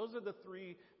sacrificing. Those are the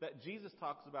three that Jesus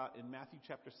talks about in Matthew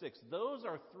chapter 6. Those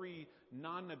are three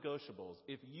non-negotiables.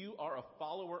 If you are a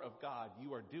follower of God,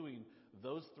 you are doing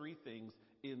those three things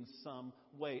in some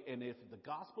way. And if the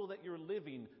gospel that you're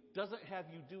living doesn't have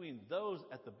you doing those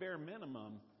at the bare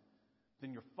minimum,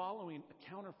 then you're following a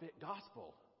counterfeit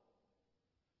gospel.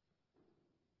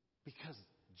 Because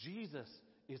Jesus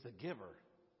is a giver.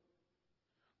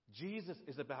 Jesus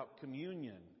is about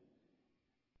communion.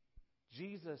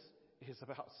 Jesus is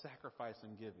about sacrifice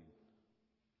and giving.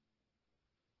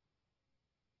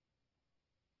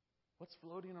 What's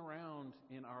floating around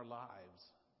in our lives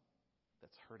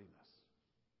that's hurting us?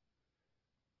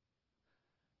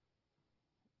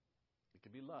 It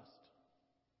could be lust.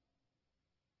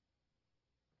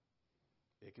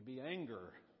 It could be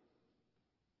anger.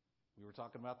 We were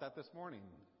talking about that this morning.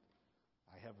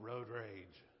 I have road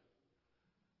rage.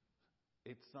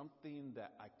 It's something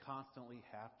that I constantly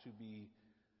have to be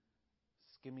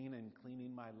skimming and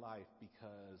cleaning my life,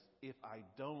 because if I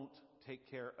don't take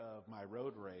care of my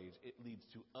road rage, it leads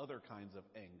to other kinds of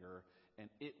anger, and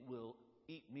it will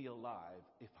eat me alive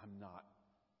if I'm not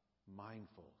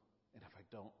mindful and if I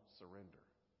don't surrender.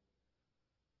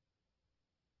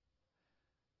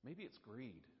 Maybe it's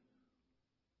greed.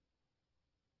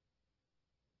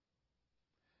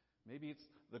 Maybe it's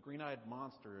the green-eyed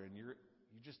monster, and you're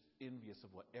just envious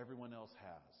of what everyone else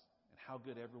has and how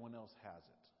good everyone else has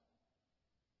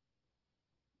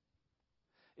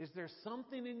it. Is there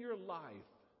something in your life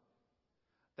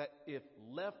that, if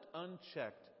left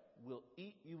unchecked, will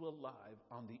eat you alive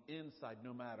on the inside,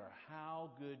 no matter how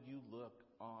good you look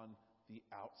on the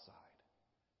outside?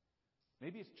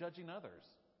 Maybe it's judging others.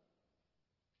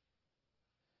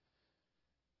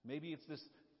 Maybe it's this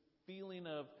feeling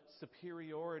of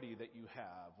superiority that you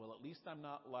have. Well, at least I'm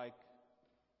not like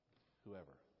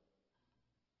whoever.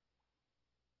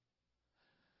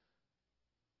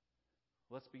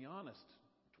 Let's be honest.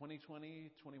 2020,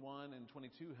 21, and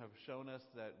 22 have shown us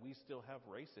that we still have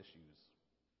race issues.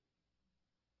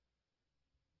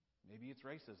 Maybe it's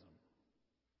racism.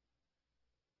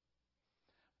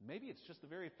 Maybe it's just the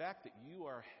very fact that you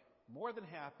are more than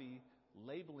happy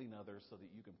labeling others so that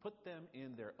you can put them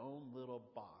in their own little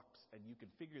box and you can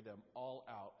figure them all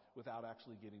out without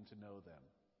actually getting to know them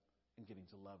and getting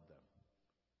to love them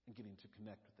and getting to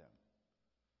connect with them.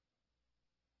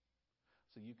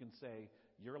 So you can say,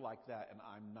 you're like that and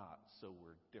I'm not, so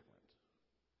we're different.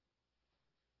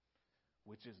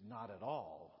 Which is not at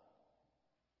all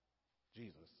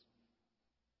Jesus.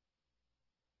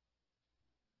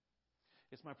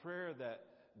 It's my prayer that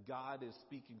God is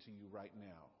speaking to you right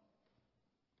now.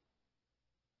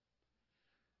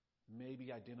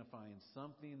 Maybe identifying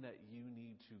something that you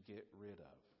need to get rid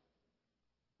of.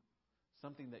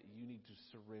 Something that you need to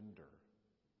surrender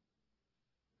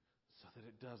so that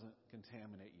it doesn't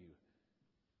contaminate you.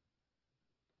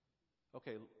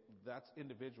 Okay, that's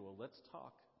individual. Let's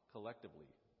talk collectively,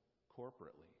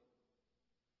 corporately.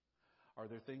 Are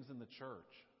there things in the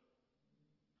church,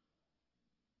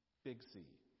 big C,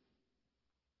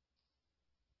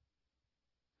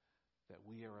 that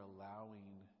we are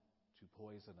allowing to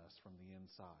poison us from the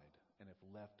inside, and if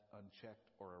left unchecked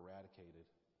or eradicated,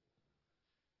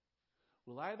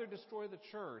 will either destroy the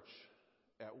church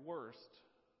at worst,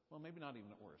 well, maybe not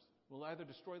even at worst, will either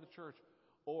destroy the church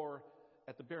or,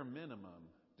 at the bare minimum,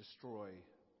 destroy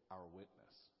our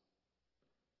witness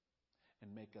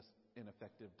and make us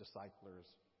ineffective disciplers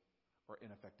or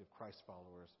ineffective Christ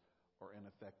followers or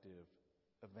ineffective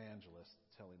evangelists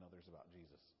telling others about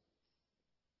Jesus.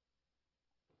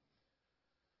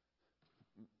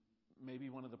 Maybe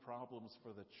one of the problems for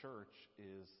the church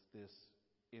is this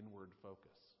inward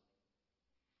focus.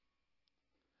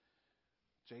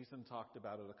 Jason talked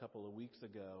about it a couple of weeks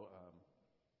ago,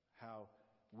 how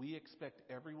we expect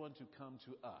everyone to come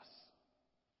to us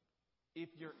If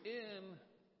you're in,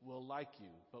 we'll like you,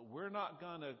 but we're not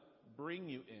going to bring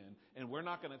you in, and we're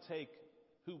not going to take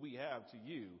who we have to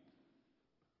you.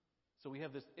 So we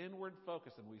have this inward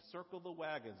focus, and we circle the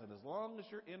wagons, and as long as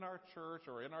you're in our church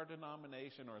or in our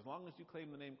denomination, or as long as you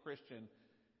claim the name Christian,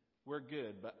 we're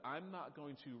good. But I'm not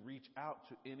going to reach out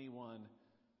to anyone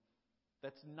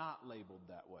that's not labeled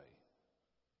that way.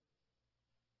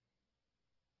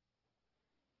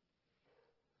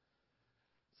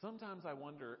 Sometimes I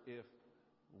wonder if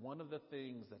one of the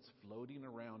things that's floating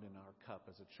around in our cup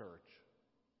as a church,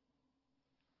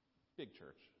 big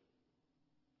church,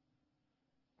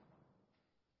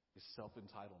 is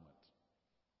self-entitlement.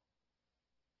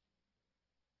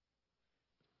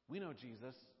 We know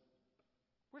Jesus.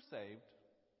 We're saved.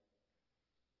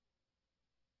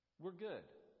 We're good.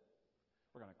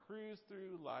 We're going to cruise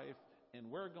through life,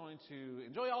 and we're going to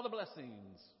enjoy all the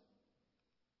blessings.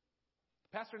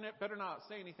 The pastor better not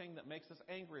say anything that makes us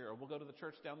angry, or we'll go to the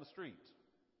church down the street.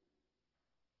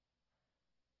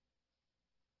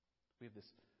 We have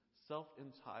this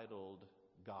self-entitled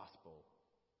gospel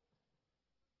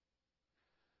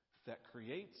that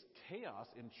creates chaos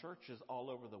in churches all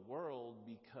over the world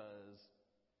because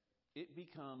it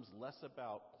becomes less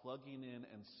about plugging in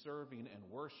and serving and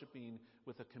worshiping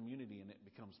with a community, and it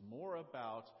becomes more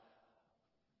about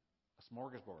a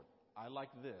smorgasbord. I like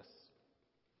this.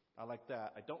 I like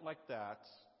that. I don't like that.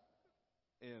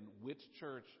 And which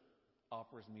church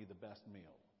offers me the best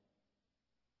meal?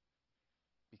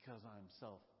 Because I'm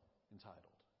self-entitled.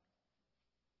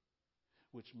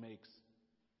 Which makes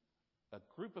a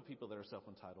group of people that are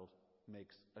self-entitled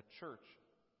makes a church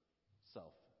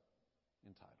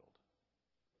self-entitled.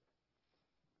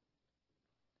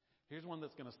 Here's one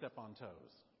that's going to step on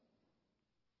toes.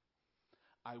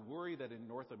 I worry that in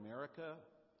North America,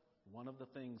 one of the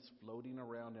things floating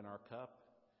around in our cup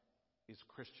is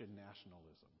Christian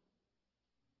nationalism.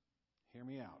 Hear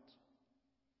me out.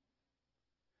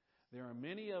 There are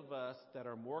many of us that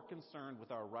are more concerned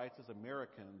with our rights as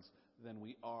Americans than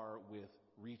we are with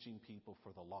reaching people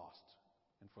for the lost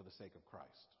and for the sake of Christ.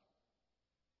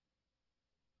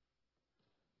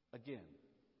 Again,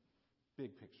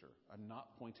 big picture. I'm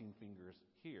not pointing fingers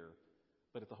here,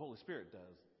 but if the Holy Spirit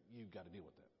does, you've got to deal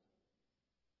with it.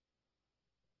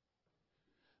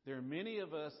 There are many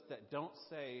of us that don't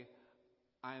say,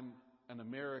 I'm an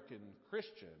American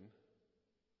Christian,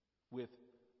 with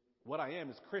what I am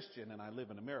is Christian and I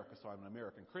live in America, so I'm an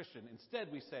American Christian.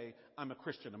 Instead, we say, I'm a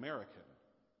Christian American.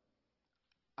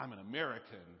 I'm an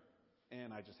American,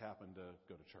 and I just happen to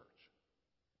go to church.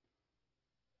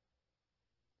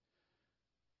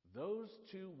 Those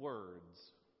two words,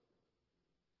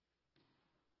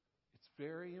 it's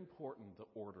very important the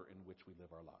order in which we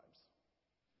live our lives.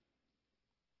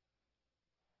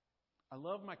 I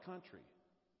love my country.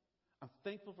 I'm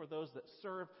thankful for those that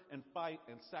serve and fight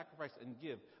and sacrifice and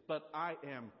give. But I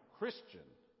am Christian,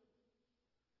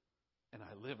 and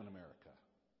I live in America.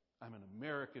 I'm an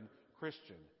American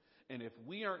Christian. And if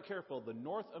we aren't careful, the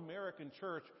North American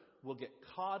church will get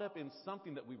caught up in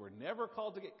something that we were never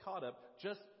called to get caught up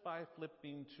just by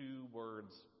flipping two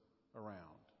words around.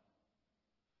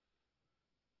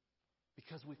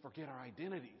 Because we forget our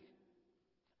identity.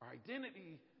 Our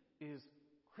identity is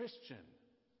Christian.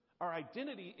 Our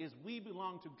identity is we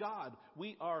belong to God.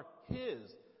 We are His.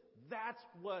 That's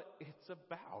what it's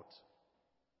about.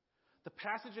 The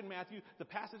passage in Matthew, the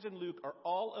passage in Luke are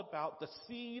all about the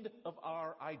seed of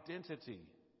our identity.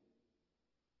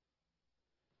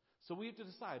 So we have to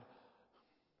decide,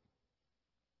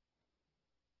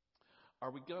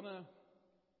 are we going to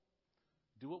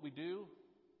do what we do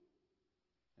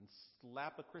and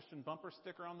slap a Christian bumper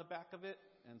sticker on the back of it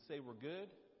and say we're good?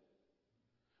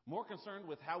 More concerned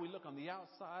with how we look on the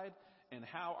outside and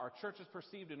how our church is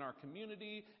perceived in our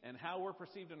community and how we're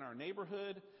perceived in our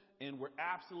neighborhood, and we're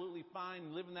absolutely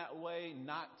fine living that way,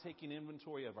 not taking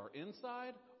inventory of our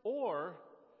inside? Or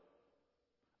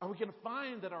are we going to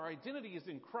find that our identity is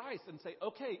in Christ and say,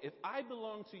 okay, if I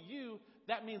belong to you,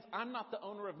 that means I'm not the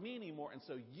owner of me anymore, and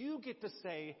so you get to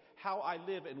say how I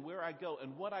live and where I go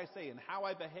and what I say and how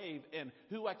I behave and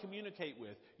who I communicate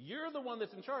with. You're the one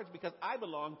that's in charge because I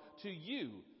belong to you.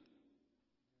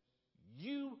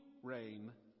 You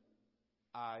reign,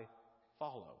 I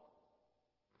follow.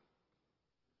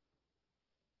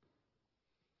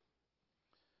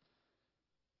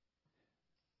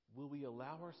 Will we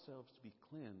allow ourselves to be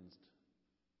cleansed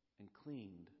and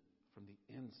cleaned from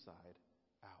the inside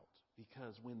out?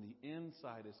 Because when the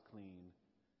inside is clean,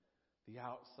 the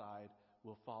outside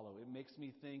will follow. It makes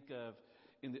me think of,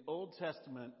 in the Old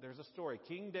Testament, there's a story.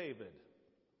 King David,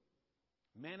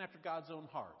 man after God's own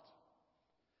heart,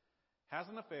 has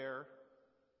an affair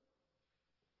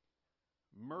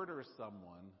murders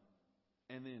someone,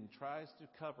 and then tries to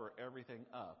cover everything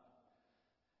up.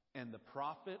 And the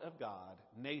prophet of God,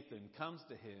 Nathan, comes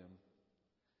to him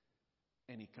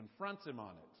and he confronts him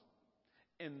on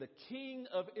it. And the king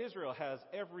of Israel has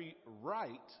every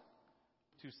right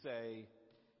to say,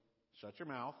 shut your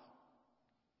mouth,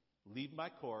 leave my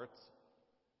courts,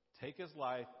 take his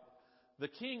life. The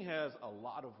king has a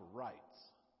lot of rights.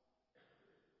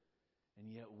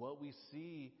 And yet what we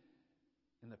see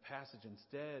in the passage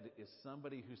instead is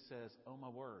somebody who says, oh my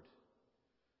word,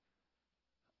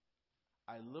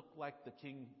 I look like the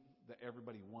king that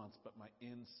everybody wants, but my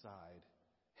inside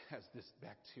has this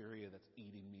bacteria that's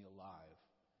eating me alive.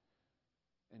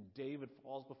 And David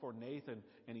falls before Nathan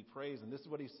and he prays, and this is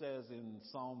what he says in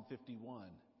Psalm 51.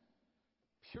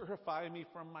 Purify me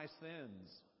from my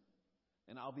sins,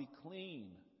 and I'll be clean.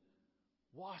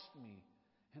 Wash me,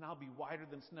 and I'll be whiter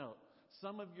than snow.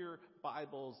 Some of your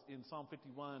Bibles in Psalm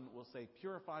 51 will say,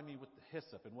 purify me with the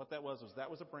hyssop. And what that was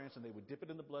a branch, and they would dip it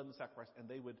in the blood in the sacrifice, and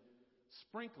they would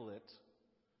sprinkle it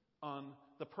on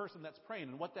the person that's praying.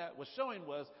 And what that was showing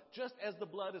was, just as the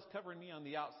blood is covering me on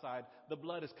the outside, the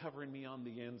blood is covering me on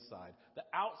the inside. The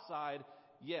outside,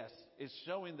 yes, is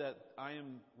showing that I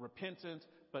am repentant,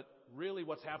 but really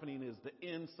what's happening is the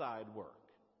inside work.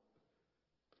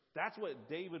 That's what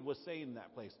David was saying in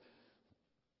that place.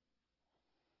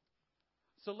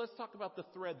 So let's talk about the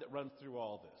thread that runs through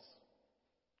all this.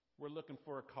 We're looking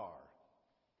for a car.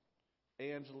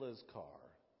 Angela's car.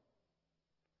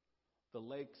 The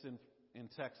lakes in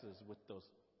Texas with those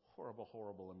horrible,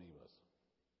 horrible amoebas.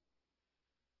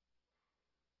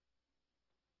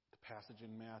 The passage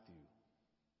in Matthew.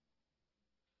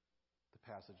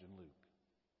 The passage in Luke.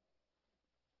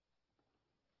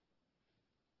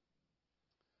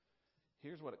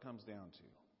 Here's what it comes down to.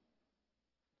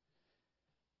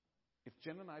 If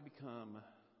Jen and I become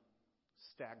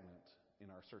stagnant in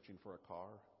our searching for a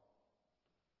car,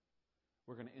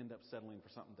 we're going to end up settling for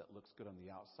something that looks good on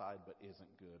the outside but isn't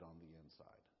good on the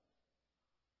inside.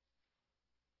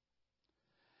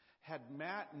 Had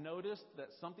Matt noticed that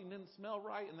something didn't smell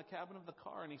right in the cabin of the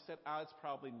car, and he said, it's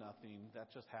probably nothing,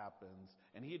 that just happens,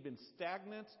 and he had been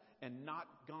stagnant and not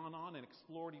gone on and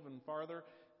explored even farther,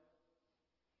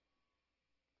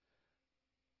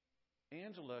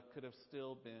 Angela could have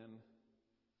still been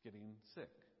getting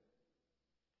sick.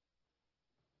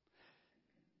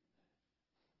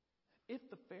 If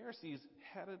the Pharisees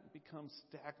hadn't become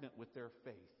stagnant with their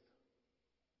faith,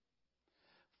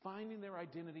 finding their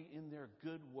identity in their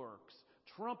good works,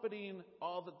 trumpeting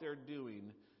all that they're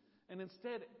doing, and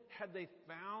instead, had they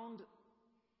found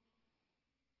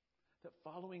that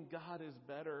following God is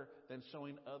better than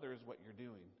showing others what you're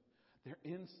doing, their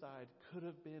inside could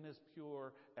have been as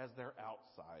pure as their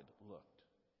outside looked.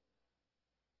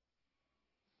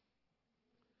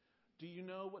 Do you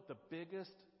know what the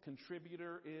biggest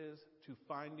contributor is to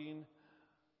finding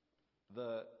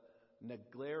the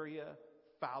Naegleria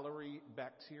fowleri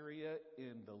bacteria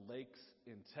in the lakes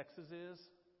in Texas is?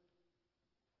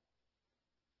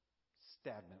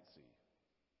 Stagnancy.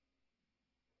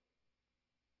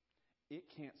 It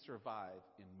can't survive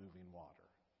in moving water.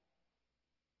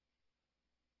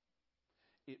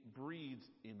 It breeds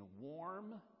in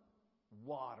warm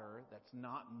water that's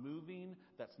not moving,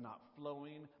 that's not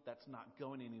flowing, that's not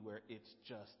going anywhere. It's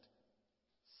just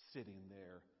sitting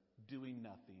there, doing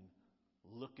nothing,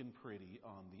 looking pretty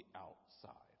on the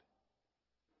outside.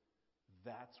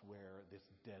 That's where this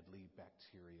deadly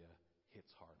bacteria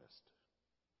hits hardest.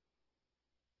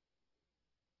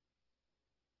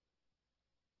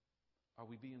 Are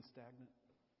we being stagnant?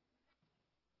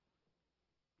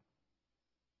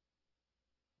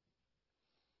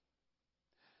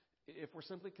 If we're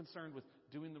simply concerned with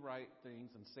doing the right things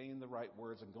and saying the right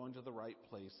words and going to the right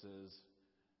places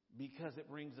because it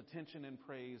brings attention and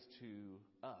praise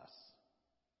to us,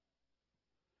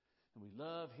 and we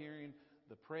love hearing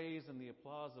the praise and the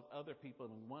applause of other people,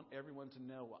 and we want everyone to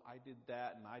know, well, I did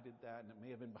that, and it may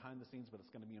have been behind the scenes, but it's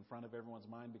going to be in front of everyone's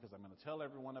mind because I'm going to tell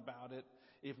everyone about it.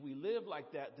 If we live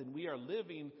like that, then we are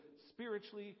living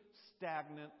spiritually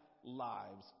stagnant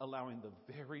lives, allowing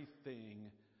the very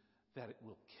thing that it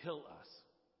will kill us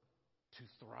to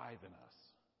thrive in us.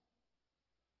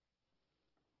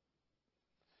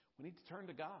 We need to turn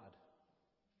to God.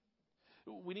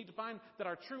 We need to find that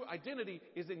our true identity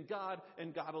is in God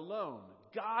and God alone.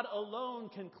 God alone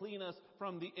can clean us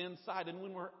from the inside. And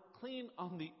when we're clean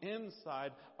on the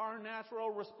inside, our natural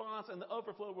response and the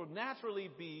overflow will naturally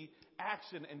be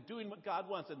action and doing what God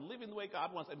wants and living the way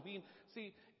God wants and being.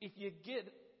 See, if you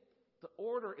get the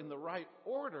order in the right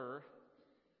order,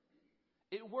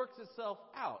 It works itself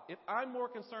out. If I'm more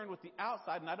concerned with the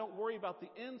outside and I don't worry about the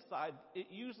inside, it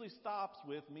usually stops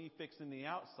with me fixing the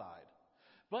outside.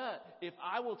 But if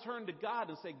I will turn to God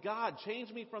and say, God,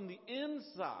 change me from the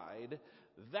inside,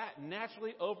 that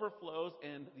naturally overflows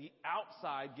and the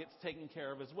outside gets taken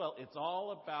care of as well. It's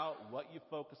all about what you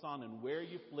focus on and where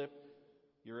you flip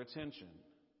your attention.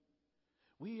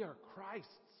 We are Christ's.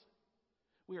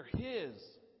 We are His.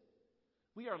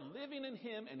 We are living in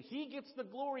Him, and He gets the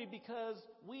glory because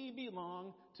we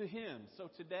belong to Him. So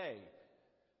today,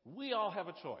 we all have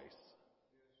a choice.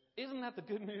 Isn't that the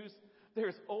good news?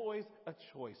 There's always a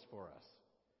choice for us.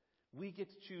 We get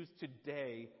to choose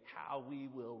today how we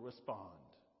will respond.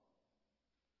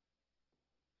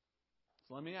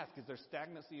 So let me ask, is there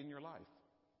stagnancy in your life?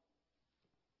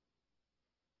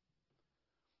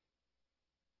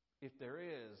 If there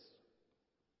is,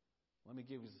 let me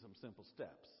give you some simple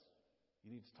steps.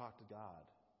 You need to talk to God.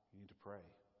 You need to pray.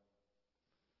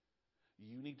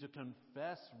 You need to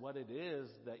confess what it is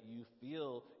that you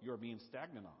feel you're being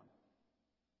stagnant on.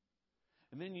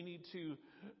 And then you need to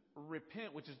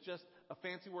repent, which is just a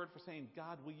fancy word for saying,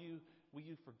 God, will you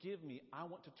forgive me? I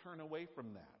want to turn away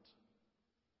from that.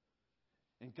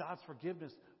 And God's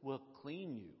forgiveness will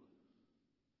clean you.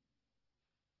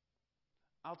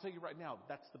 I'll tell you right now,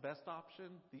 that's the best option.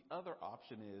 The other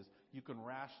option is you can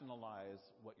rationalize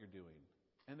what you're doing.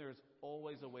 And there's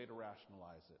always a way to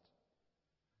rationalize it.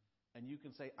 And you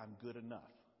can say, I'm good enough.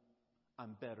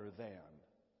 I'm better than.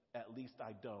 At least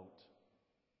I don't.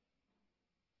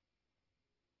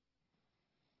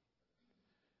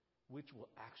 Which will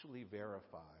actually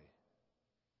verify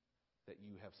that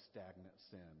you have stagnant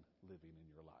sin living in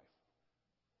your life.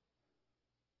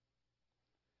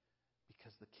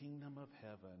 Because the kingdom of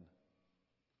heaven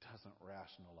doesn't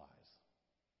rationalize.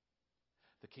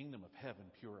 The kingdom of heaven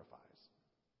purifies.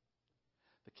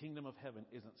 The kingdom of heaven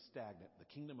isn't stagnant. The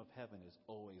kingdom of heaven is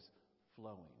always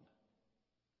flowing.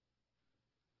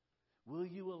 Will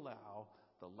you allow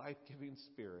the life-giving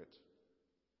Spirit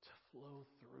to flow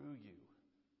through you,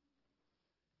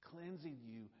 cleansing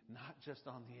you not just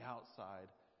on the outside,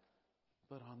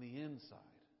 but on the inside?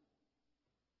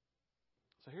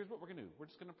 So here's what we're going to do. We're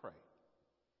just going to pray.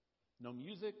 No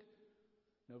music,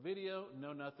 no video,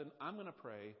 no nothing. I'm going to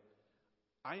pray.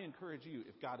 I encourage you,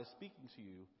 if God is speaking to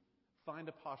you, find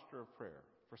a posture of prayer.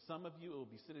 For some of you, it will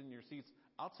be sitting in your seats.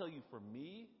 I'll tell you, for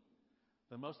me,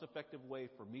 the most effective way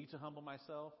for me to humble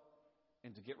myself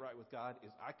and to get right with God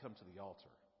is I come to the altar.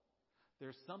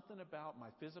 There's something about my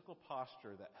physical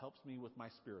posture that helps me with my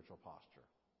spiritual posture.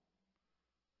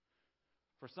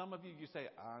 For some of you, you say,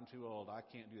 I'm too old, I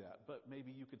can't do that. But maybe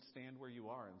you could stand where you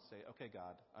are and say, okay,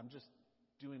 God, I'm just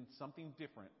doing something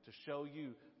different to show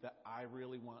you that I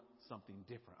really want something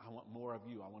different. I want more of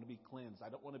you. I want to be cleansed. I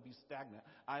don't want to be stagnant.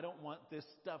 I don't want this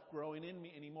stuff growing in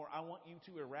me anymore. I want you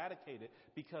to eradicate it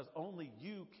because only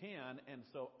you can. And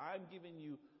so I'm giving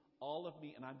you all of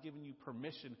me, and I'm giving you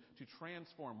permission to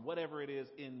transform whatever it is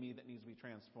in me that needs to be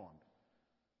transformed.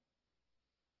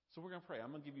 So we're going to pray.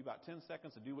 I'm going to give you about 10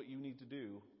 seconds to do what you need to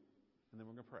do, and then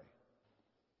we're going to pray.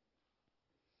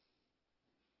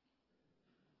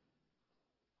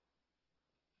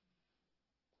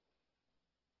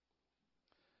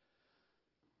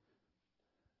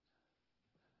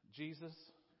 Jesus,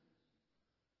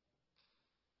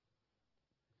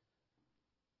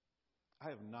 I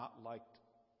have not liked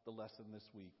the lesson this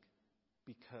week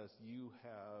because you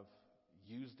have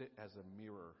used it as a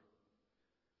mirror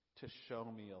to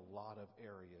show me a lot of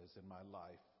areas in my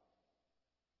life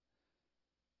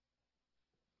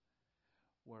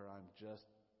where I'm just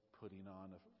putting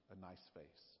on a nice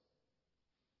face.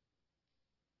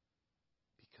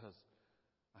 Because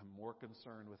I'm more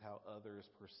concerned with how others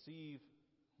perceive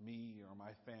me or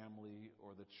my family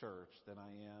or the church than I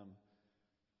am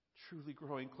truly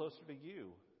growing closer to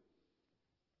you.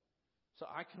 So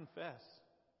I confess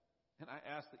and I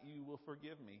ask that you will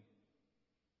forgive me.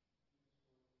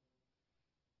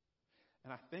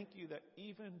 And I thank you that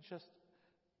even just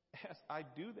as I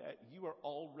do that, you are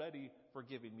already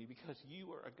forgiving me because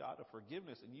you are a God of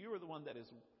forgiveness and you are the one that is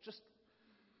just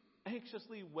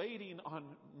anxiously waiting on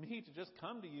me to just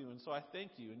come to you. And so I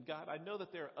thank you. And God, I know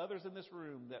that there are others in this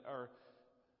room that are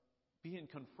being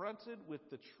confronted with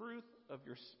the truth of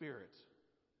your Spirit.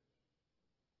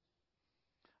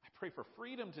 I pray for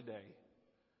freedom today.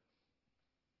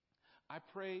 I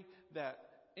pray that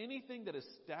anything that is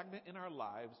stagnant in our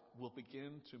lives will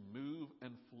begin to move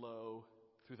and flow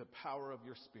through the power of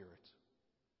your Spirit.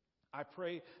 I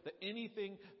pray that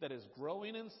anything that is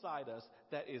growing inside us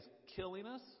that is killing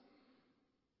us,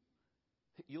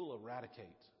 that you'll eradicate,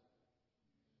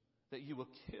 that you will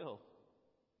kill.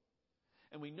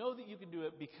 And we know that you can do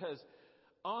it because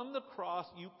on the cross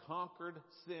you conquered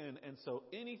sin. And so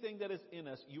anything that is in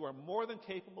us, you are more than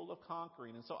capable of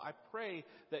conquering. And so I pray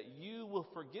that you will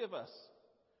forgive us.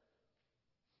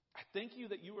 I thank you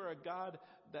that you are a God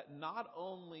that not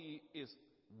only is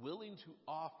willing to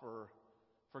offer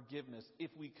forgiveness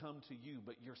if we come to you,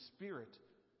 but your Spirit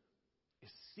is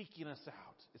seeking us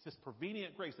out. It's this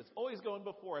prevenient grace that's always going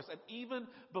before us. And even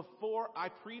before I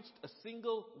preached a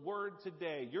single word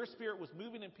today, your Spirit was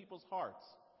moving in people's hearts,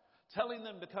 telling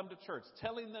them to come to church,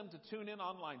 telling them to tune in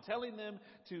online, telling them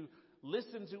to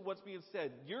listen to what's being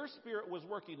said. Your Spirit was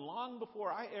working long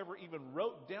before I ever even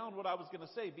wrote down what I was going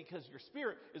to say, because your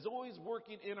Spirit is always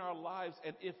working in our lives.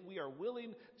 And if we are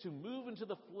willing to move into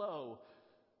the flow,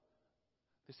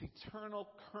 this eternal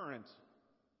current,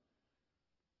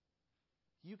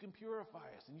 you can purify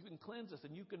us and you can cleanse us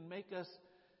and you can make us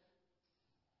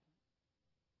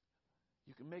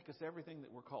everything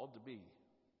that we're called to be.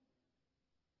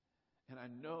 And I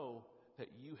know that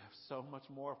you have so much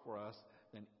more for us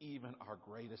than even our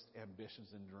greatest ambitions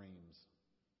and dreams.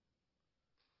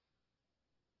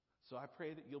 So I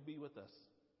pray that you'll be with us.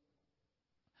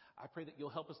 I pray that you'll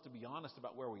help us to be honest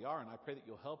about where we are, and I pray that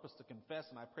you'll help us to confess,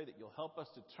 and I pray that you'll help us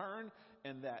to turn,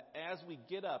 and that as we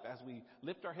get up, as we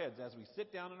lift our heads, as we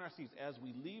sit down in our seats, as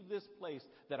we leave this place,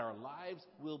 that our lives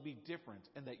will be different,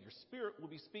 and that your Spirit will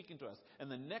be speaking to us. And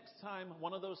the next time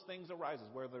one of those things arises,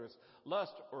 whether it's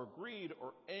lust or greed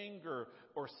or anger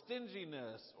or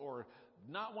stinginess or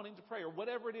not wanting to pray or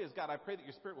whatever it is, God, I pray that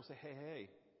your Spirit will say, hey,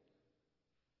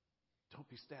 don't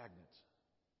be stagnant.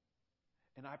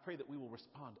 And I pray that we will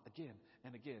respond again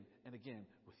and again and again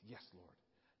with yes, Lord.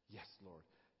 Yes, Lord.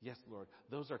 Yes, Lord.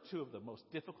 Those are two of the most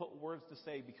difficult words to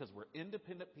say because we're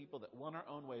independent people that want our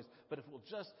own ways. But if we'll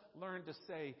just learn to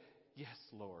say yes,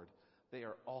 Lord, they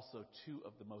are also two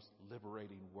of the most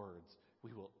liberating words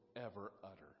we will ever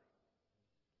utter.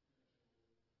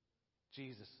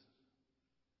 Jesus,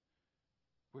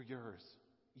 we're yours.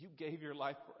 You gave your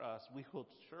life for us. We will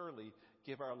surely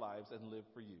give our lives and live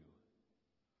for you.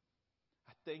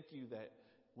 I thank you that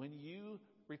when you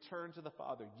returned to the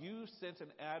Father, you sent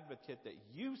an advocate that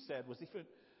you said was even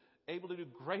able to do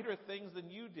greater things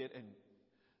than you did. And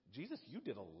Jesus, you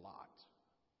did a lot.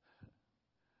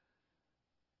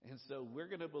 And so we're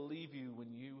going to believe you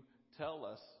when you tell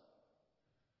us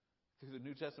through the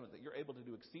New Testament that you're able to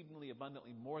do exceedingly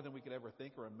abundantly more than we could ever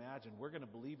think or imagine. We're going to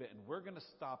believe it, and we're going to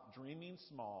stop dreaming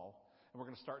small. And we're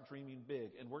going to start dreaming big.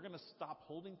 And we're going to stop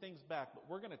holding things back. But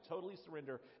we're going to totally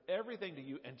surrender everything to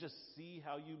you and just see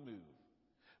how you move.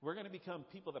 We're going to become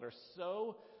people that are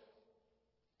so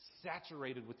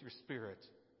saturated with your Spirit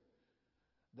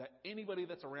that anybody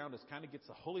that's around us kind of gets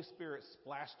the Holy Spirit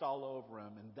splashed all over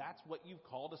them. And that's what you've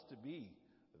called us to be.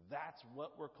 That's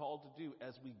what we're called to do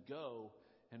as we go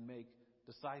and make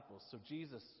disciples. So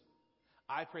Jesus,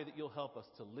 I pray that you'll help us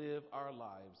to live our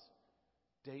lives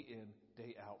day in,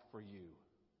 day out for you.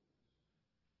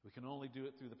 We can only do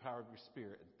it through the power of your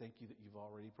Spirit, and thank you that you've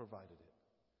already provided it.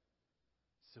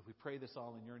 So we pray this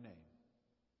all in your name.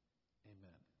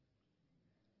 Amen.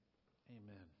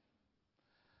 Amen.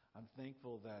 I'm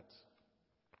thankful that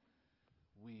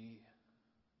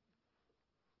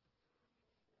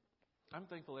I'm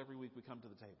thankful every week we come to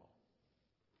the table.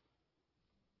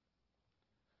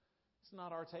 It's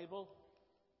not our table.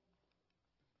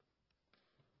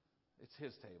 It's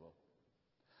his table.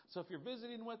 So if you're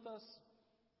visiting with us,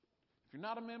 if you're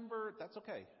not a member, that's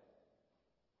okay.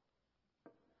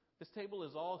 This table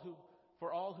is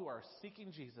for all who are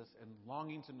seeking Jesus and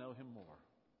longing to know him more.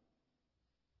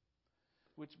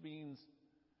 Which means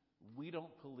we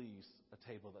don't police a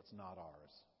table that's not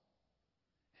ours.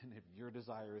 And if your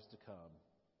desire is to come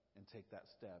and take that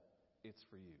step, it's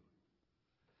for you.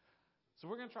 So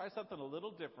we're going to try something a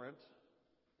little different.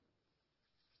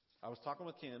 I was talking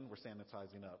with Ken. We're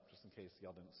sanitizing up, just in case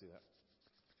y'all didn't see that.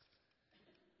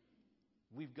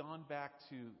 We've gone back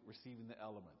to receiving the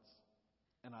elements.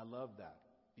 And I love that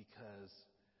because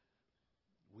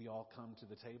we all come to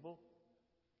the table.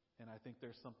 And I think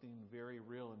there's something very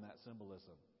real in that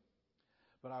symbolism.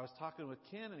 But I was talking with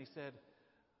Ken, and he said,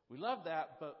 we love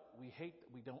that, but we hate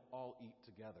that we don't all eat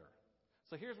together.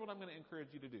 So here's what I'm going to encourage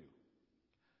you to do.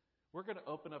 We're going to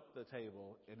open up the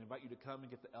table and invite you to come and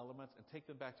get the elements and take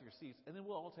them back to your seats, and then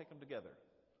we'll all take them together.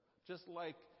 Just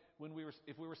like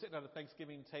if we were sitting at a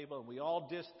Thanksgiving table and we all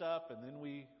dished up and then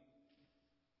we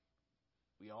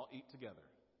all eat together.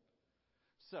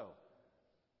 So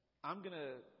I'm going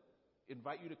to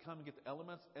invite you to come and get the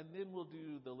elements, and then we'll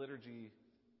do the liturgy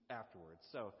afterwards.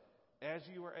 So as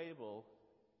you are able,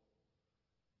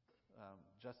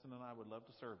 Justin and I would love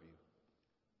to serve you.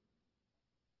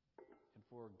 And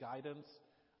for guidance,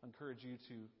 I encourage you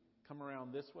to come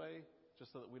around this way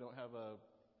just so that we don't have a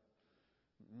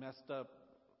messed up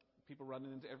people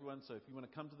running into everyone. So if you want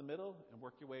to come to the middle and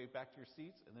work your way back to your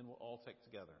seats, and then we'll all take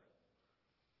together.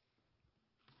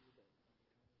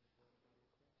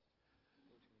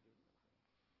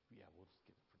 Yeah, we'll just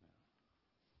get it for now.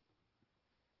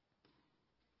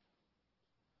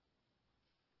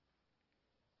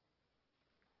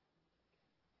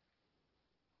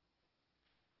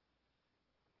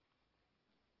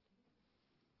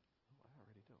 Oh, I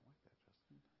already don't like that,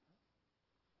 Justin. Yeah.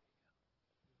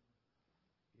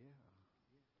 Good morning.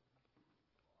 Good to see you.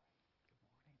 There you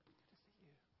go. Good to see you,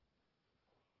 Judy.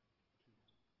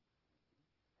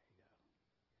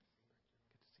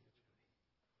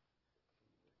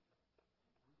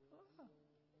 Ah.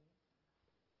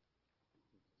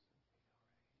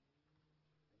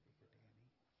 There you go, Danny. Hey,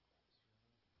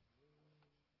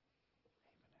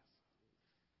 Vanessa.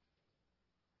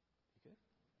 You good?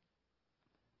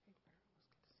 Hey, Farrell. It's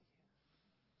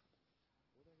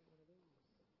good to see you. Hey, Patsy.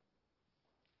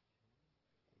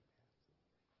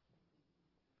 Hi, Sammy.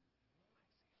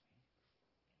 Hey,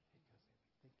 cousin.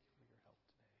 Thank you for your help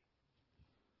today. Lisa.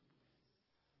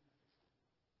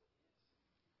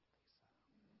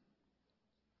 Hey, Drew.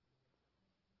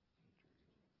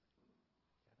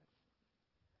 Got it?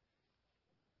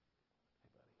 Hey,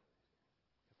 buddy.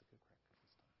 Got the good crack this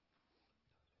time.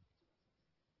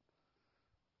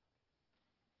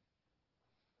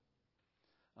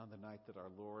 On the night that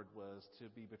our Lord was to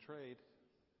be betrayed,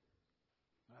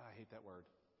 I hate that word.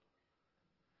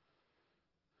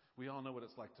 We all know what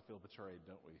it's like to feel betrayed,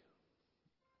 don't we?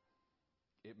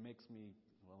 It makes me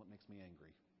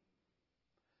angry.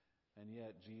 And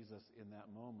yet Jesus, in that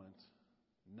moment,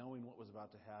 knowing what was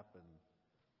about to happen,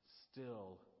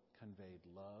 still conveyed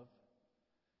love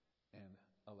and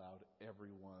allowed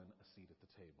everyone a seat at the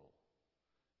table,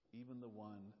 even the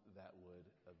one that would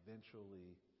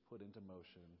eventually put into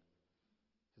motion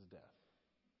his death.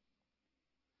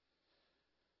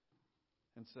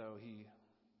 And so he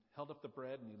held up the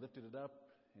bread and he lifted it up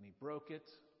and he broke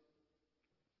it.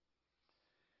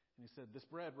 And he said, "This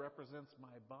bread represents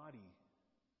my body,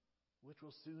 which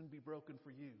will soon be broken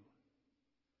for you.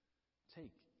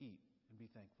 Take, eat, and be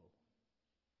thankful."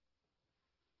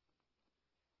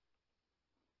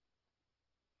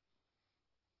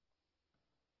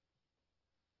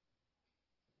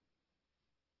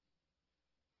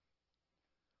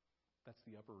 That's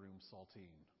the upper room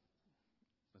saltine.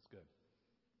 That's good.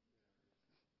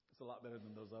 It's a lot better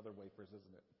than those other wafers,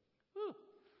 isn't it? Whew.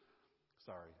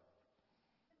 Sorry.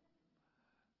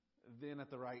 Then at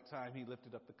the right time, he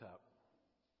lifted up the cup.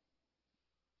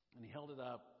 And he held it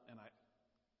up, and I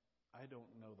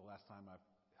don't know the last time I've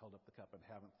held up the cup and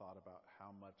haven't thought about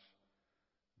how much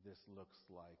this looks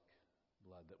like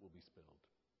blood that will be spilled.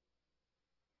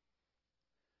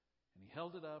 And he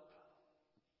held it up,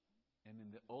 and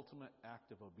in the ultimate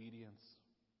act of obedience,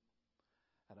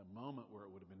 at a moment where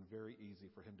it would have been very easy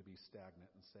for him to be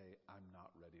stagnant and say, "I'm not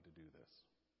ready to do this,"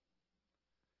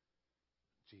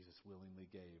 Jesus willingly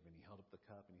gave, and he held up the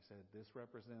cup and he said, "This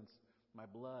represents my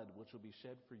blood, which will be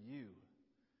shed for you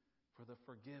for the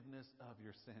forgiveness of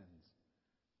your sins.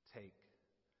 Take,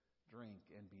 drink,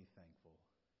 and be thankful."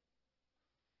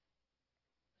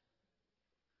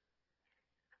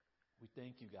 We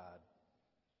thank you, God.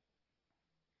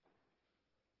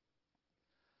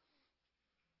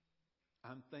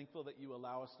 I'm thankful that you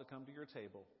allow us to come to your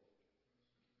table.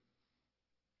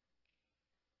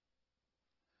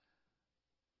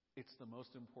 It's the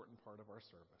most important part of our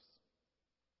service.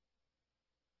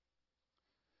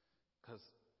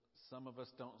 Because some of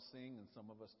us don't sing, and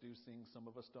some of us do sing. Some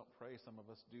of us don't pray. Some of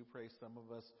us do pray. Some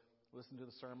of us listen to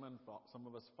the sermon. Some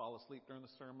of us fall asleep during the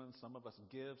sermon. Some of us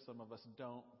give. Some of us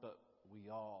don't. But we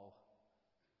all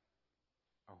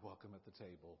are welcome at the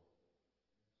table.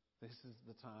 This is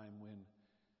the time when,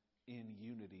 in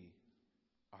unity,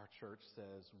 our church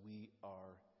says, "We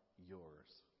are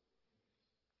yours."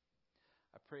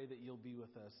 I pray that you'll be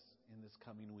with us in this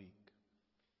coming week.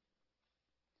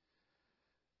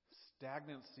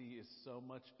 Stagnancy is so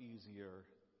much easier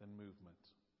than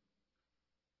movement.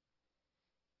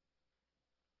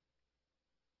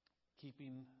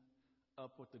 Keeping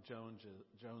up with the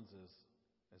Joneses,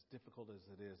 as difficult as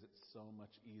it is, it's so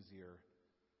much easier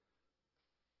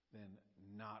than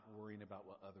not worrying about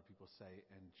what other people say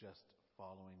and just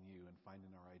following you and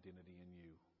finding our identity in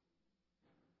you.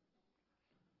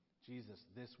 Jesus,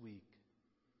 this week,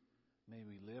 may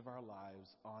we live our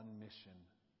lives on mission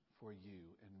for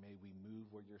you, and may we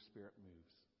move where your Spirit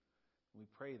moves. We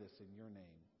pray this in your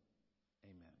name.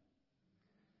 Amen.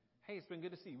 Hey, it's been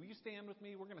good to see you. Will you stand with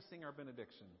me? We're going to sing our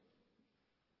benediction.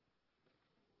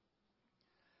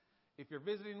 If you're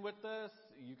visiting with us,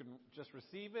 you can just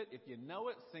receive it. If you know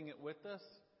it, sing it with us.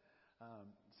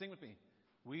 Sing with me.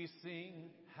 We sing,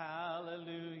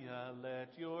 hallelujah,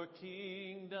 let your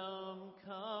kingdom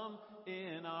come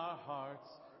in our hearts,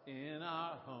 in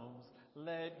our homes.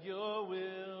 Let your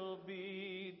will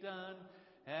be done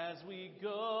as we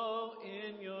go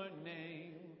in your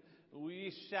name.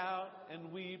 We shout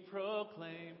and we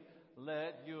proclaim,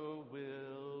 let your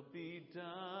will be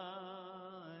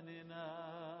done in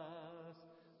us.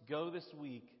 Go this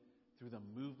week through the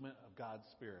movement of God's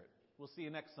Spirit. We'll see you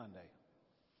next Sunday.